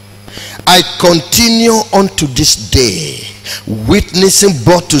 I continue unto this day, witnessing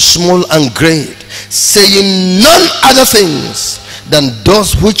both to small and great, saying none other things than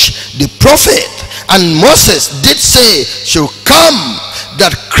those which the prophet and Moses did say shall come,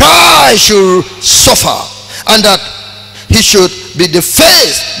 that Christ should suffer, and that he should be the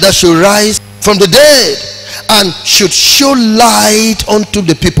first that should rise from the dead, and should show light unto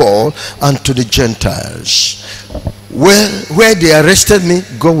the people and to the Gentiles. Where they arrested me,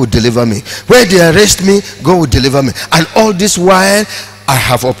 God will deliver me. Where they arrest me, God will deliver me. And all this while, I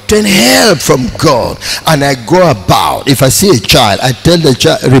have obtained help from God, and I go about. If I see a child, I tell the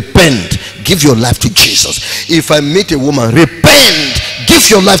child, repent, give your life to Jesus. If I meet a woman, repent, give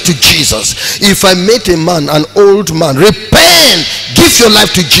your life to Jesus. If I meet a man, an old man, repent, give your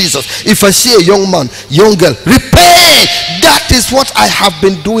life to Jesus. If I see a young man, young girl, repent. That is what I have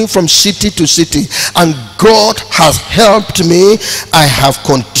been doing from city to city, and God has helped me. I have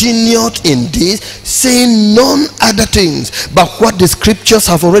continued in this, saying none other things but what the scriptures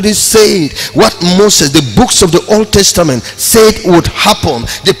have already said, what Moses, the books of the Old Testament said would happen,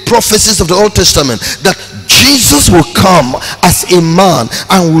 the prophecies of the Old Testament, that Jesus will come as a man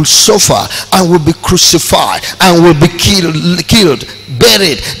and will suffer and will be crucified and will be killed,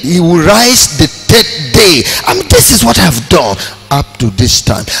 buried. He will rise the third day. I mean, this is what I have done up to this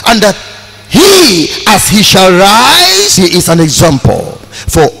time, and that he, as he shall rise, he is an example.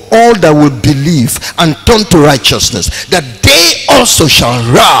 for all that will believe and turn to righteousness, that they also shall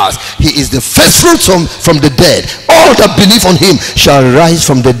rise. He is the first fruits from the dead. All that believe on him shall rise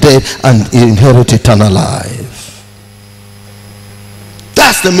from the dead and inherit eternal life.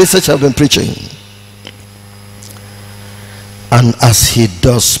 That's the message I've been preaching. And as he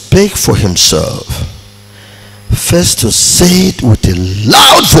does speak for himself, first to say it with a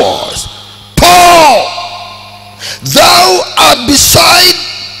loud voice, Paul, thou art beside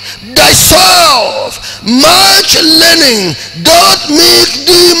thyself, much learning doth make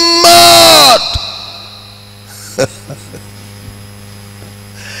thee mad.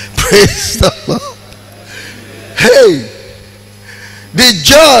 Praise the Lord. Hey, the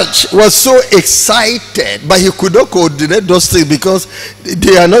judge was so excited, but he could not coordinate those things because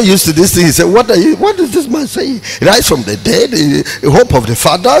they are not used to this thing. He said, what is this man saying? Rise from the dead, the hope of the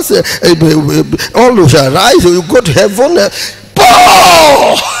fathers, all who shall rise, you go to heaven.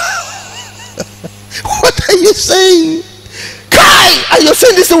 Paul, what are you saying? Kai, are you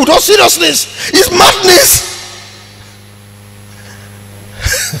saying this with all seriousness? It's madness.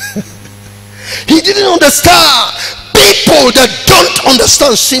 He didn't understand. People that don't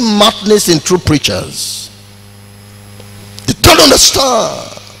understand see madness in true preachers. They don't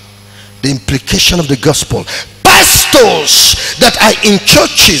understand the implication of the gospel. Pastors that are in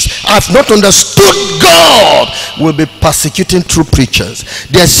churches have not understood God will be persecuting true preachers.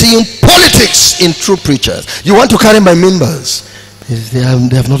 They are seeing politics in true preachers. You want to carry my members? They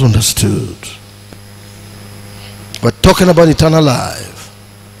have not understood. We're talking about eternal life.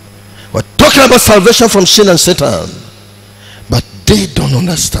 We're talking about salvation from sin and Satan. But they don't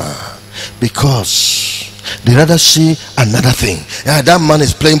understand because they rather see another thing. Yeah, that man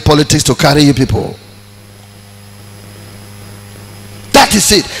is playing politics to carry you people. That is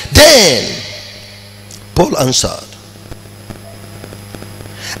it. Then Paul answered,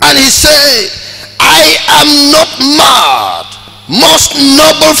 and he said, I am not mad, most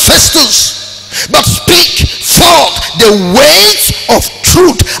noble Festus, but speak forth the words of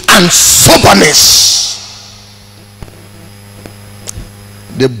truth and soberness.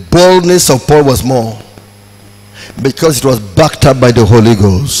 The boldness of Paul was more because it was backed up by the Holy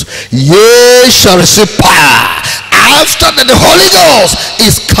Ghost. Ye shall receive power after that the Holy Ghost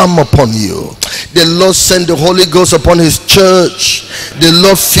is come upon you. The Lord sent the Holy Ghost upon his church. The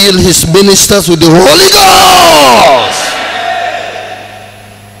Lord filled his ministers with the Holy Ghost.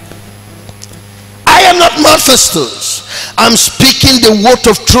 I am not mad, Festus. I'm speaking the word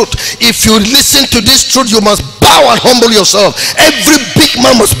of truth. If you listen to this truth, you must bow and humble yourself. Every big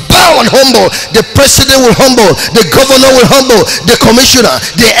man must bow and humble. The president will humble, the governor will humble, the commissioner,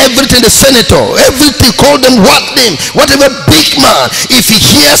 everything, the senator, everything. Call them what name, whatever big man. If he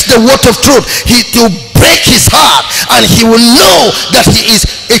hears the word of truth, he will break his heart and he will know that he is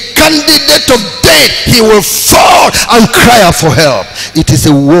a candidate of death. He will fall and cry out for help. It is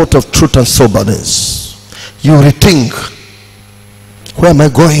a word of truth and soberness. You rethink, where am I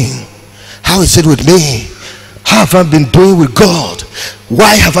going? How is it with me? How have I been doing with God?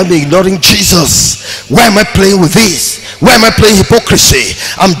 Why have I been ignoring Jesus? Why am I playing with this? Why am I playing hypocrisy?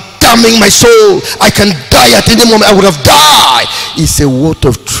 I'm damning my soul. I can die at any moment. I would have died. It's a word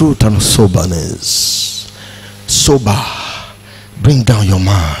of truth and soberness. Sober. Bring down your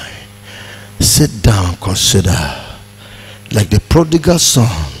mind. Sit down, consider. Like the prodigal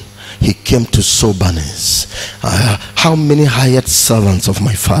son, he came to soberness. How many hired servants of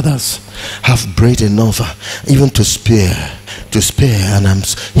my father's have bread enough even to spare, and I'm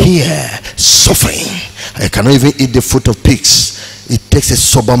here suffering. I cannot even eat the foot of pigs. It takes a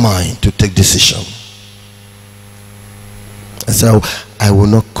sober mind to take decision. And so I will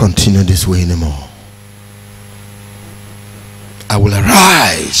not continue this way anymore. I will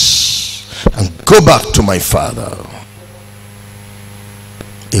arise and go back to my father.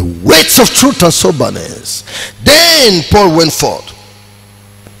 A weight of truth and soberness. Then Paul went forth.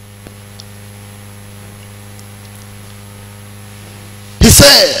 He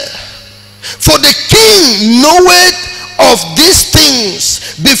said, for the king knoweth of these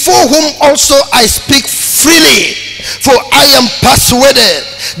things, before whom also I speak freely. For I am persuaded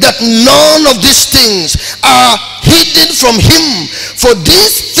that none of these things are hidden from him. For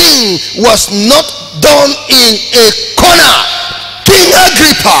this thing was not done in a corner. King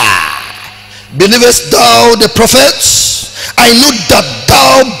Agrippa, believest thou the prophets? I knew that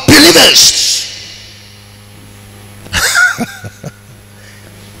thou believest.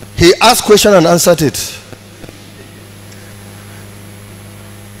 He asked question and answered it.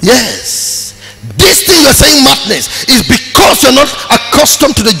 Yes, this thing you're saying madness is because because you're not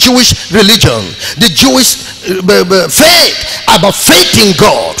accustomed to the Jewish religion, the Jewish faith, about faith in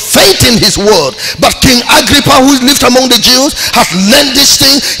God, faith in his word. But King Agrippa, who lived among the Jews, has learned this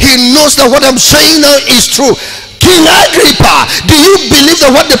thing. He knows that what I'm saying now is true. King Agrippa, do you believe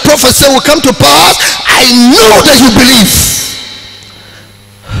that what the prophet said will come to pass? I know that you believe.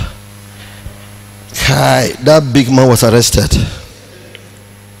 That big man was arrested.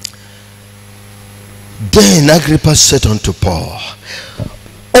 Then Agrippa said unto Paul,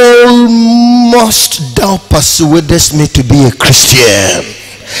 almost thou persuadest me to be a Christian.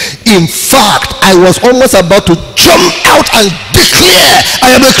 In fact, I was almost about to jump out and declare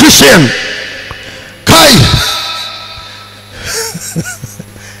I am a Christian. Kai,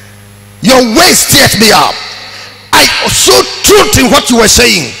 your ways stirred me up. I was so truth in what you were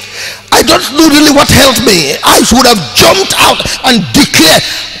saying. I don't know really what helped me. I would have jumped out and declared,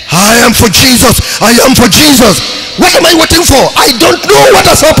 I am for Jesus. I am for Jesus. What am I waiting for? I don't know what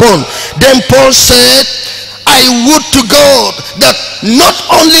has happened. Then Paul said, I would to God that not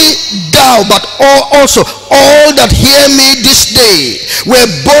only thou but also all that hear me this day were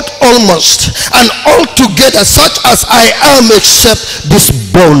both almost and altogether such as I am, except these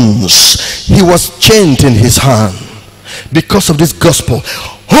bones. He was chained in his hand because of this gospel.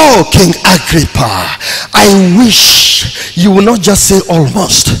 Oh, King Agrippa, I wish you will not just say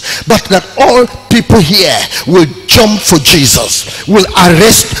almost, but that all people here will jump for Jesus, will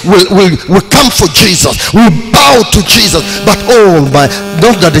arrest, will come for Jesus, will bow to Jesus. But oh my,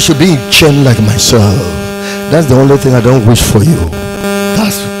 not that they should be in chain like myself. That's the only thing I don't wish for you.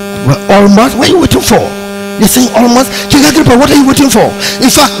 That's well, almost. What are you waiting for? You're saying almost. King Agrippa, what are you waiting for?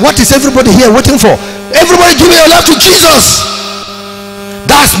 In fact, what is everybody here waiting for? Everybody give your life to Jesus.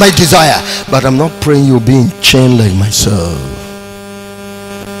 That's my desire. But I'm not praying you'll be in chain like myself.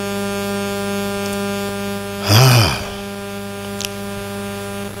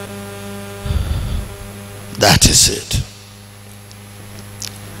 That is it.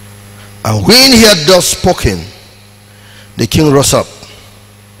 And when he had thus spoken, the king rose up,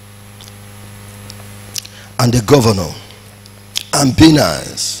 and the governor, and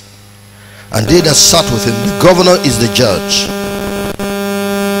Bernice, and they that sat with him. The governor is the judge.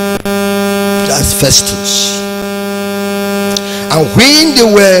 That's Festus. And when they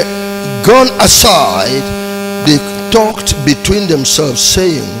were gone aside, they talked between themselves,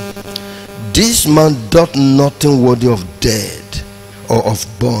 saying, this man doth nothing worthy of death or of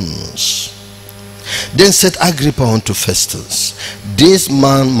bonds. Then said Agrippa unto Festus, this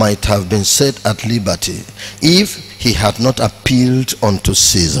man might have been set at liberty if he had not appealed unto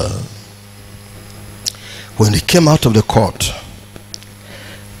Caesar. When they came out of the court,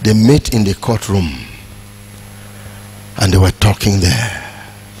 they met in the courtroom and they were talking there.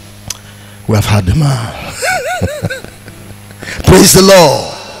 We have had the man. Praise the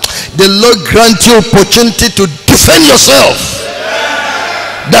Lord. The Lord grant you opportunity to defend yourself,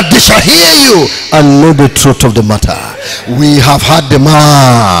 that they shall hear you and know the truth of the matter. We have had the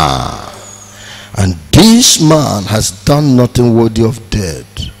man, and this man has done nothing worthy of death,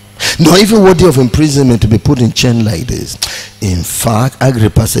 nor even worthy of imprisonment, to be put in chain like this. In fact,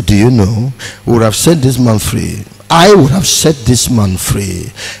 Agrippa said, do you know, we would have set this man free. I would have set this man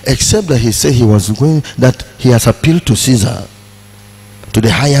free, except that he said he was going, that he has appealed to Caesar, to the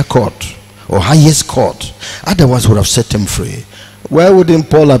higher court or highest court. Otherwise would have set him free. Why wouldn't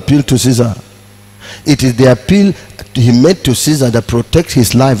Paul appeal to Caesar? It is the appeal he made to Caesar that protects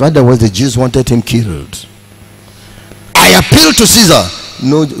his life. Otherwise the Jews wanted him killed. I appeal to Caesar.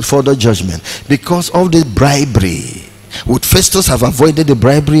 No further judgment. Because of the bribery. Would Festus have avoided the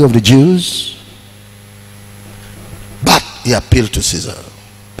bribery of the Jews? But he appealed to Caesar.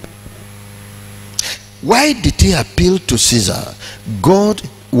 Why did he appeal to Caesar? God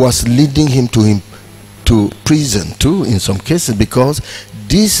was leading him to prison too in some cases, because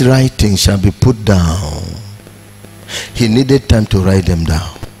these writings shall be put down. He needed time to write them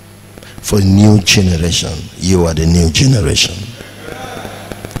down for a new generation. You are the new generation.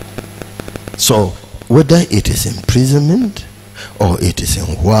 So whether it is imprisonment or it is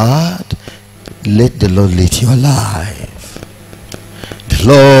in what, let the Lord lead your life. The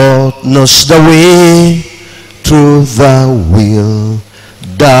Lord knows the way through the will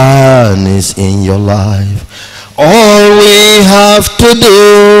done is in your life. All we have to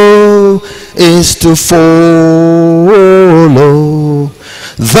do is to follow.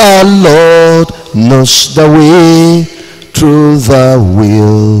 The Lord knows the way through the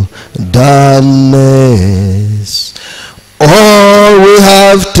will done is. All we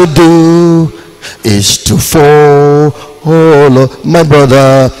have to do is to follow. My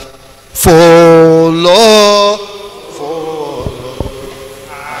brother, follow.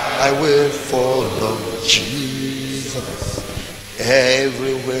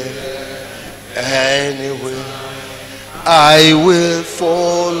 anywhere, I will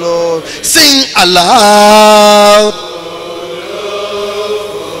follow. Sing aloud.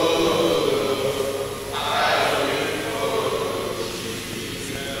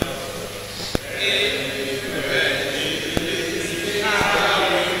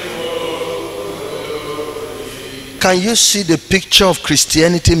 Can you see the picture of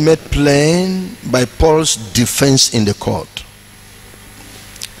Christianity made plain by Paul's defense in the court?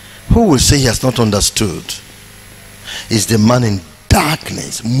 Who will say he has not understood? Is the man in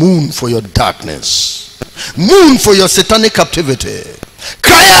darkness. Moon for your darkness. Moon for your satanic captivity.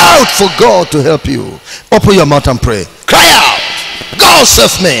 Cry out for God to help you. Open your mouth and pray. Cry out. God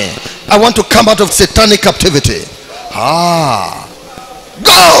save me. I want to come out of satanic captivity. God,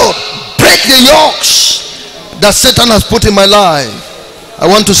 break the yokes that Satan has put in my life. I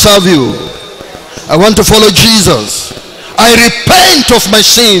want to serve you. I want to follow Jesus. I repent of my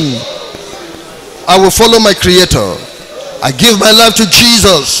sin. I will follow my Creator. I give my life to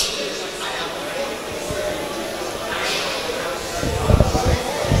Jesus.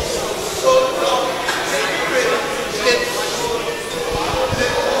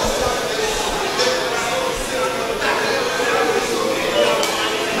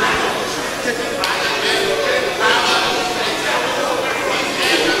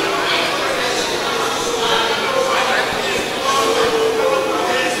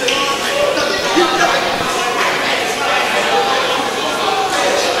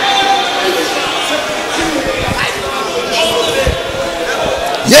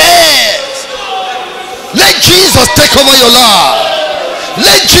 Yes. Let Jesus take over your life.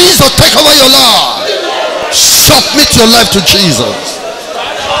 Let Jesus take over your life. Submit your life to Jesus.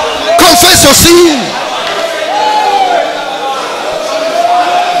 Confess your sin.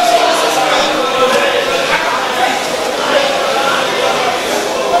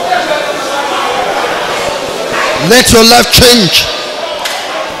 Let your life change.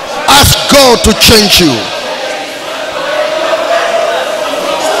 Ask God to change you.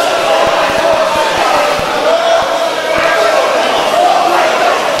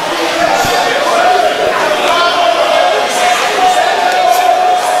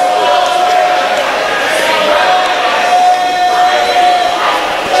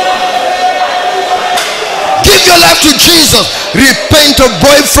 Give your life to Jesus. Repent of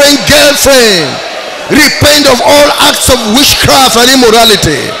boyfriend, girlfriend. Repent of all acts of witchcraft and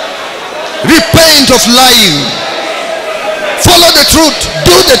immorality. Repent of lying. Follow the truth.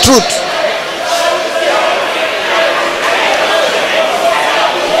 Do the truth.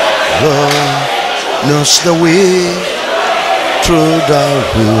 God knows the way through the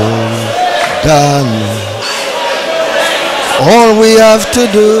wilderness. All we have to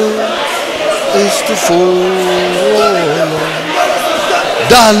do is to follow.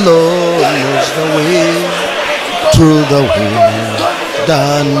 The Lord knows the way through the wilderness.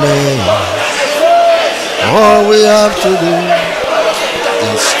 All we have to do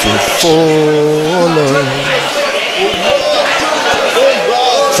is to follow.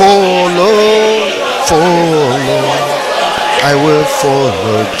 Follow. I will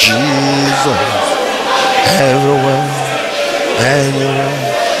follow Jesus everywhere, anywhere.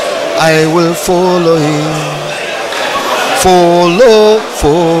 I will follow him. Follow.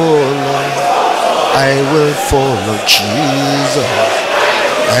 I will follow Jesus.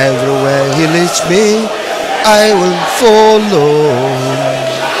 Everywhere he leads me, I will follow.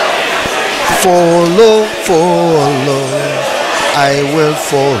 Follow. I will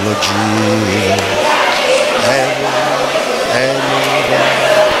follow Jesus. Everywhere.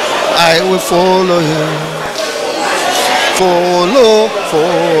 I will follow him. Follow.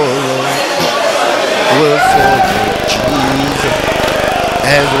 Will follow Jesus.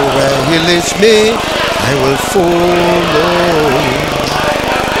 Everywhere he leads me, I will follow.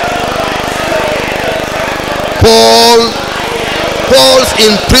 Paul's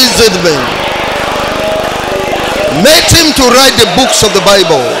imprisonment made him to write the books of the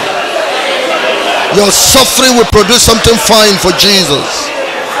Bible. Your suffering will produce something fine for Jesus.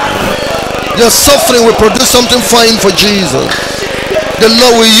 Your suffering will produce something fine for Jesus. The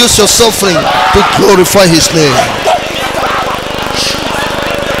Lord will use your suffering to glorify his name.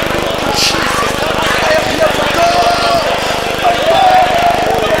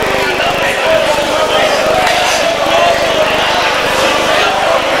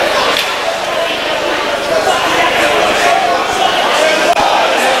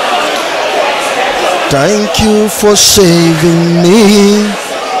 Thank you for saving me.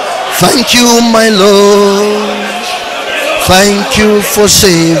 Thank you, my Lord. Thank you for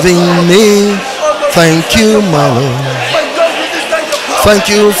saving me. Thank you, my Lord. Thank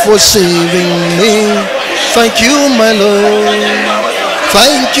you for saving me. Thank you, my Lord.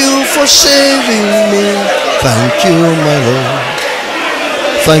 Thank you for saving me. Thank you, my Lord.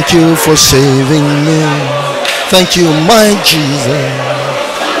 Thank you for saving me. Thank you, my Jesus.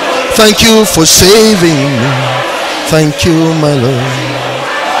 Thank you for saving me. Thank you, my Lord.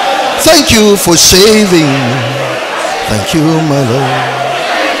 Thank you for saving me. Thank you, my Lord.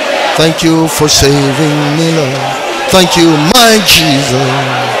 Thank you for saving me, Lord. Thank you, my Jesus.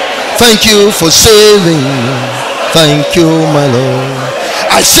 Thank you for saving me. Thank you, my Lord.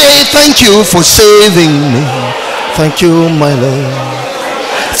 I say thank you for saving me. Thank you, my Lord.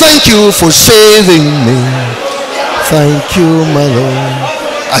 Thank you for saving me. Thank you, my Lord.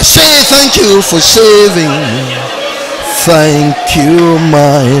 I say thank you for saving me. Thank you,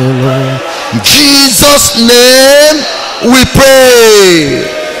 my Lord. In Jesus' name we pray.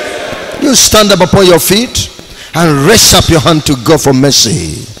 You stand up upon your feet and raise up your hand to God for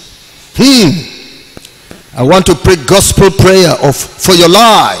mercy. I want to pray gospel prayer for your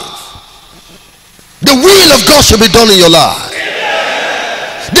life. The will of God should be done in your life.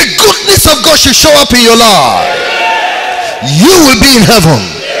 The goodness of God should show up in your life. You will be in heaven.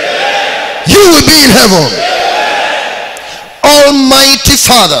 You will be in heaven. Almighty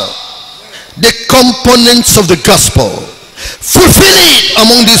Father, the components of the gospel, fulfill it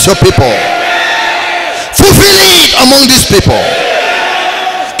among these your people. Fulfill it among these people.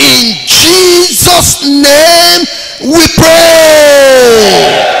 In Jesus' name we pray.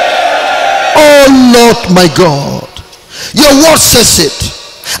 Oh Lord my God, your word says it.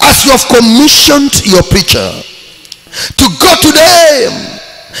 As you have commissioned your preacher to go to them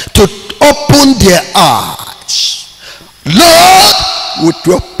to open their eyes, Lord, with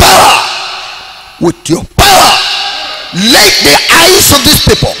your power, let the eyes of these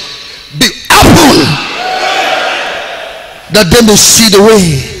people be open, that they may see the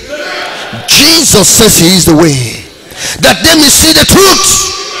way. Jesus says he is the way, that they may see the truth.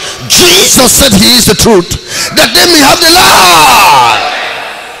 Jesus said he is the truth, that they may have the life.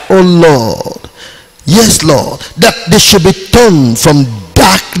 Oh Lord, yes Lord, that they should be turned from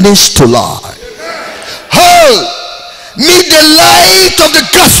darkness to light. Oh, may the light of the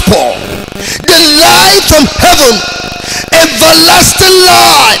gospel, the light from heaven, everlasting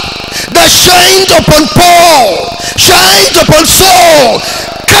light that shined upon Paul, shined upon Saul,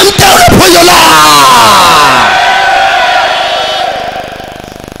 come down upon your life.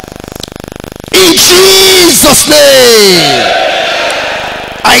 In Jesus' name,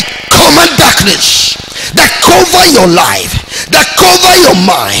 I command darkness that cover your life, that cover your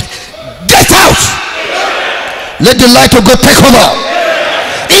mind, get out. Let the light of God take over.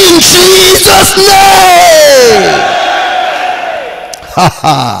 In Jesus' name.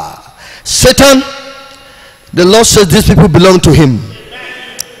 Satan, the Lord says these people belong to him.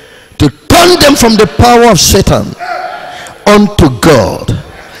 To turn them from the power of Satan unto God.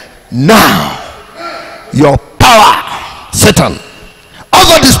 Now, your power, Satan,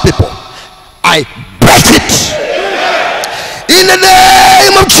 over these people, I break it in the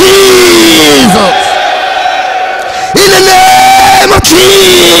name of Jesus. In the name of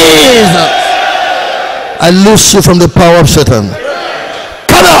Jesus, I loose you from the power of Satan.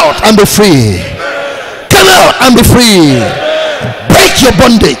 Come out and be free. Come out and be free. Break your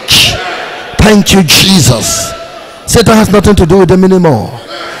bondage. Thank you, Jesus. Satan has nothing to do with them anymore.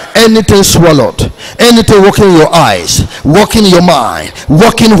 Anything swallowed, anything working in your eyes, working in your mind,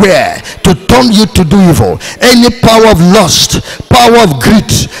 working where to turn you to do evil, any power of lust, power of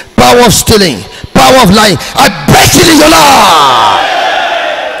greed, power of stealing, power of lying, I break it in your life.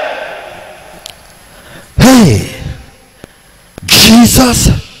 Hey, Jesus,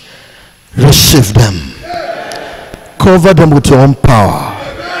 receive them, cover them with your own power,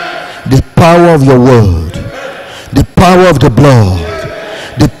 the power of your word, the power of the blood,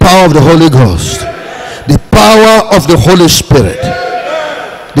 the power of the Holy Ghost, the power of the Holy Spirit,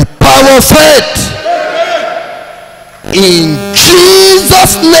 the power of faith. In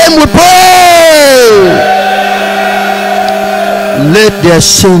Jesus' name we pray. Let their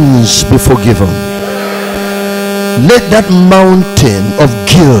sins be forgiven. Let that mountain of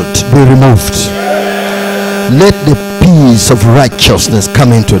guilt be removed. Let the peace of righteousness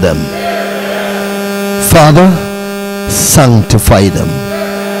come into them. Father, sanctify them,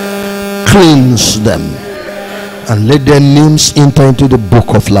 cleanse them, and let their names enter into the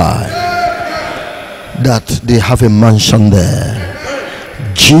book of life, that they have a mansion there.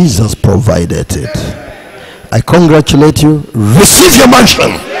 Jesus provided it. I congratulate you. Receive your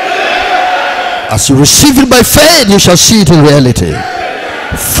mansion. As you receive it by faith, you shall see it in reality.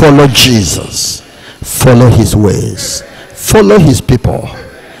 Follow Jesus. Follow his ways. follow his people.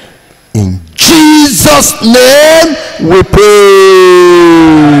 In Jesus' name we pray.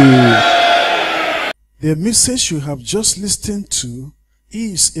 The message you have just listened to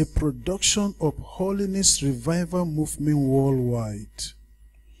is a production of Holiness Revival Movement Worldwide.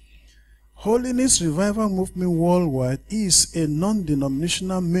 Holiness Revival Movement Worldwide is a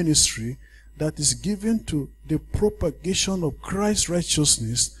non-denominational ministry that is given to the propagation of Christ's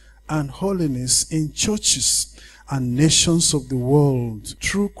righteousness and holiness in churches and nations of the world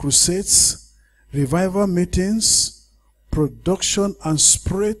through crusades, revival meetings, production and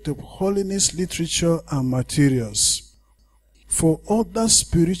spread of holiness literature and materials. For other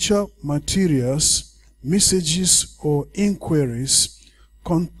spiritual materials, messages or inquiries,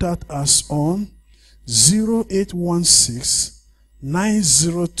 contact us on 0816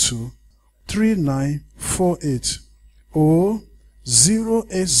 902 3948 or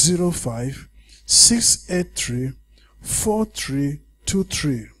 0805 683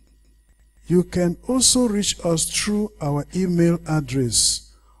 4323. You can also reach us through our email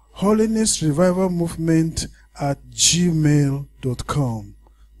address, holinessrevivalmovement@gmail.com.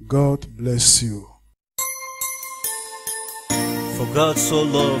 God bless you. For God so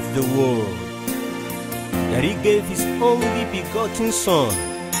loved the world that he gave his only begotten Son,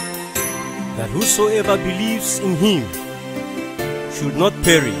 that whosoever believes in him should not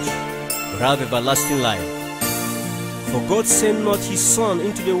perish, but have everlasting life. For God sent not his Son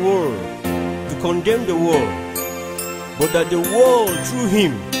into the world to condemn the world, but that the world through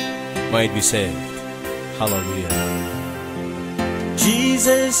him might be saved. Hallelujah.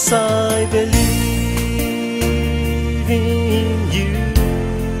 Jesus, I believe in you.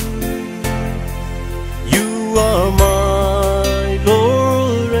 You are my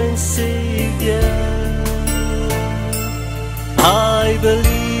Lord and Savior. I believe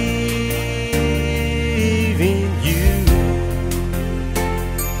in you.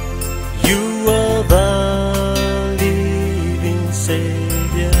 You are the living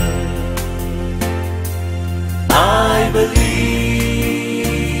Savior. I believe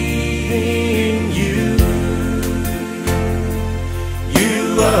in you.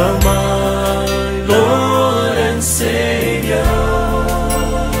 You are my Lord and Savior.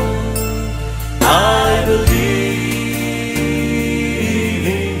 I believe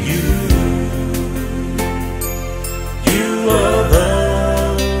in you. You are the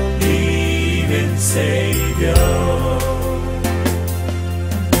living Savior.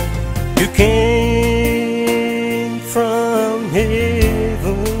 You came from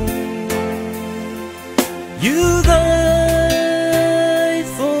heaven. You died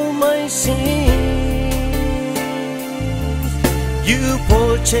for my sins. You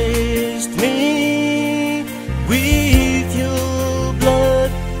purchased me with your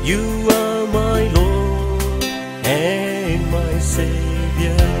blood. You are my Lord and my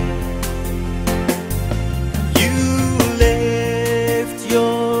Savior. You left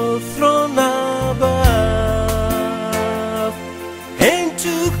your throne above and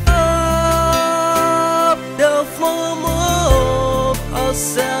took up the form of a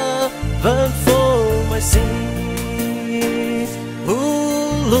servant for my sins. Oh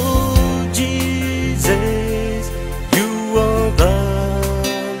Lord Jesus, you are the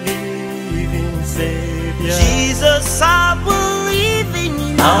living Savior. Jesus, I believe in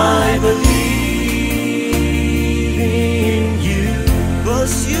you. I believe in you.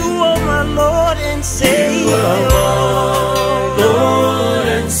 'Cause you are my Lord and Savior. You are my Lord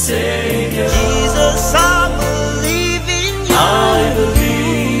and Savior. Jesus, I believe in you. I believe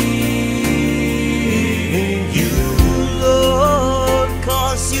in you, Lord,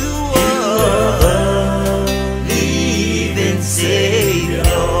 'cause you are the living Savior.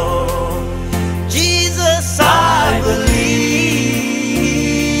 Jesus, I believe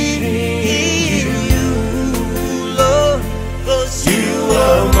in you, Lord, 'cause you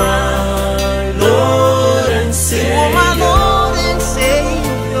are my Lord and Savior. You are my Lord and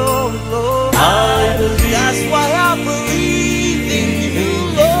Savior, Lord. I believe. That's why I believe in you,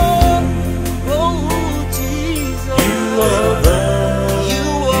 Lord. Oh, Jesus. You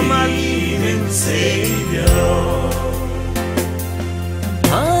are my living Savior.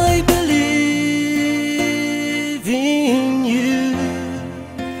 I believe in you.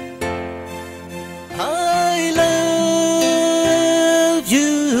 I love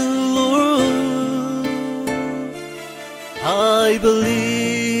you, Lord. I believe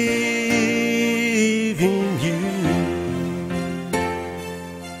in you.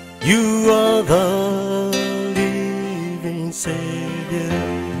 You are the living Savior.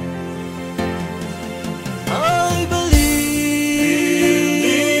 I believe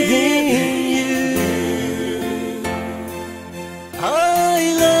in you.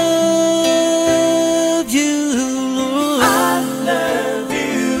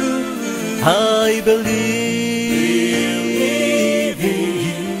 I believe in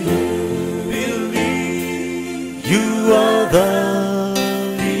you. You are the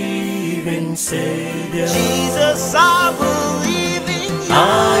living Savior. Jesus, I believe in you.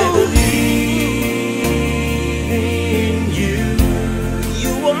 I believe in you.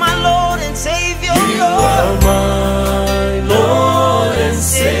 You are my Lord and Savior. You are my Lord and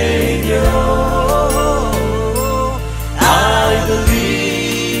Savior. I believe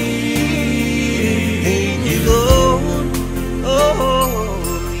in you, Lord.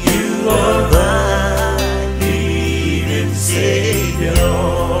 Oh, You are the living Savior.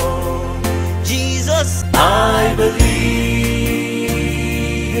 Jesus, I believe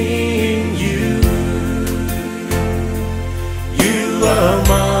in you. You are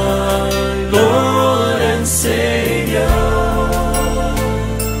my Lord and Savior.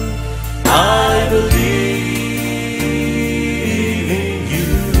 I believe in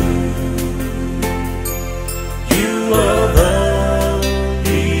you. You are the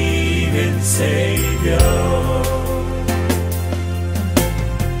living Savior.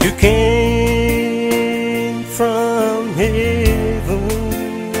 You came from heaven.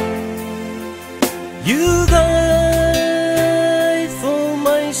 You died for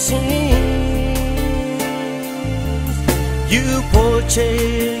my sins. You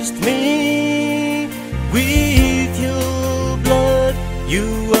purchased me with your blood.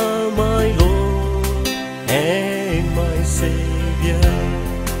 You are my Lord and my Savior.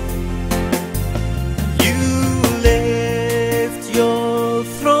 You left your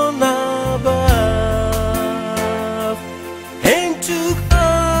throne above and took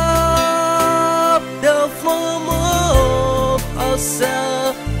up the form of a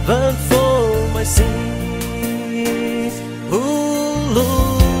servant for my sins. Oh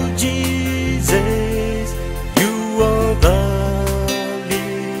Lord Jesus, you are the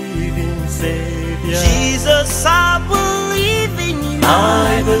living Savior. Jesus, I believe in you. I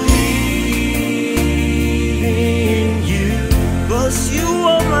believe in you. 'Cause you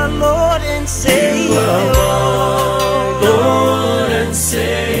are my Lord and Savior. You are my Lord and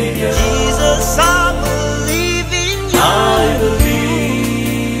Savior. Jesus, I believe in you. I believe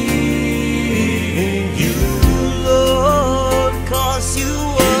in you. Lord, 'cause you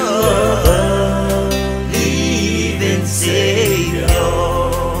are the living Savior.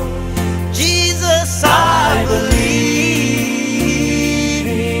 Jesus, I believe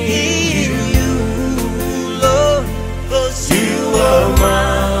in you, Lord, 'cause You are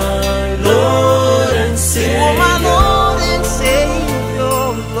my Lord and you are Savior. my Lord and Savior,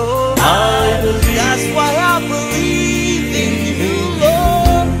 Lord. I believe. That's why I believe in you,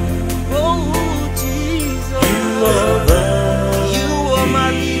 Lord. Oh, Jesus, You are the you are my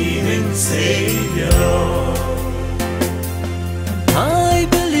living Savior. I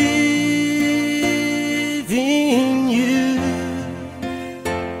believe in you.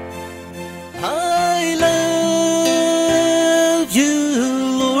 I love you,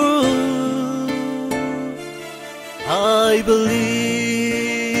 Lord. I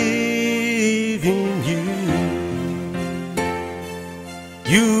believe in you.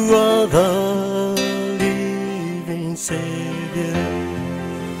 You are the living Savior.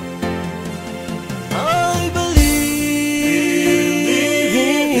 I believe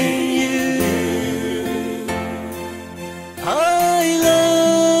in you. I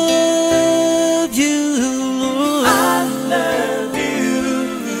love you, Lord. I love you.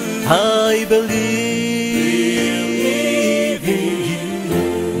 I believe in you.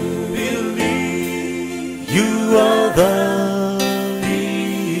 You are the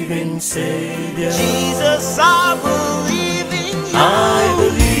living Savior. Jesus, I believe in you. I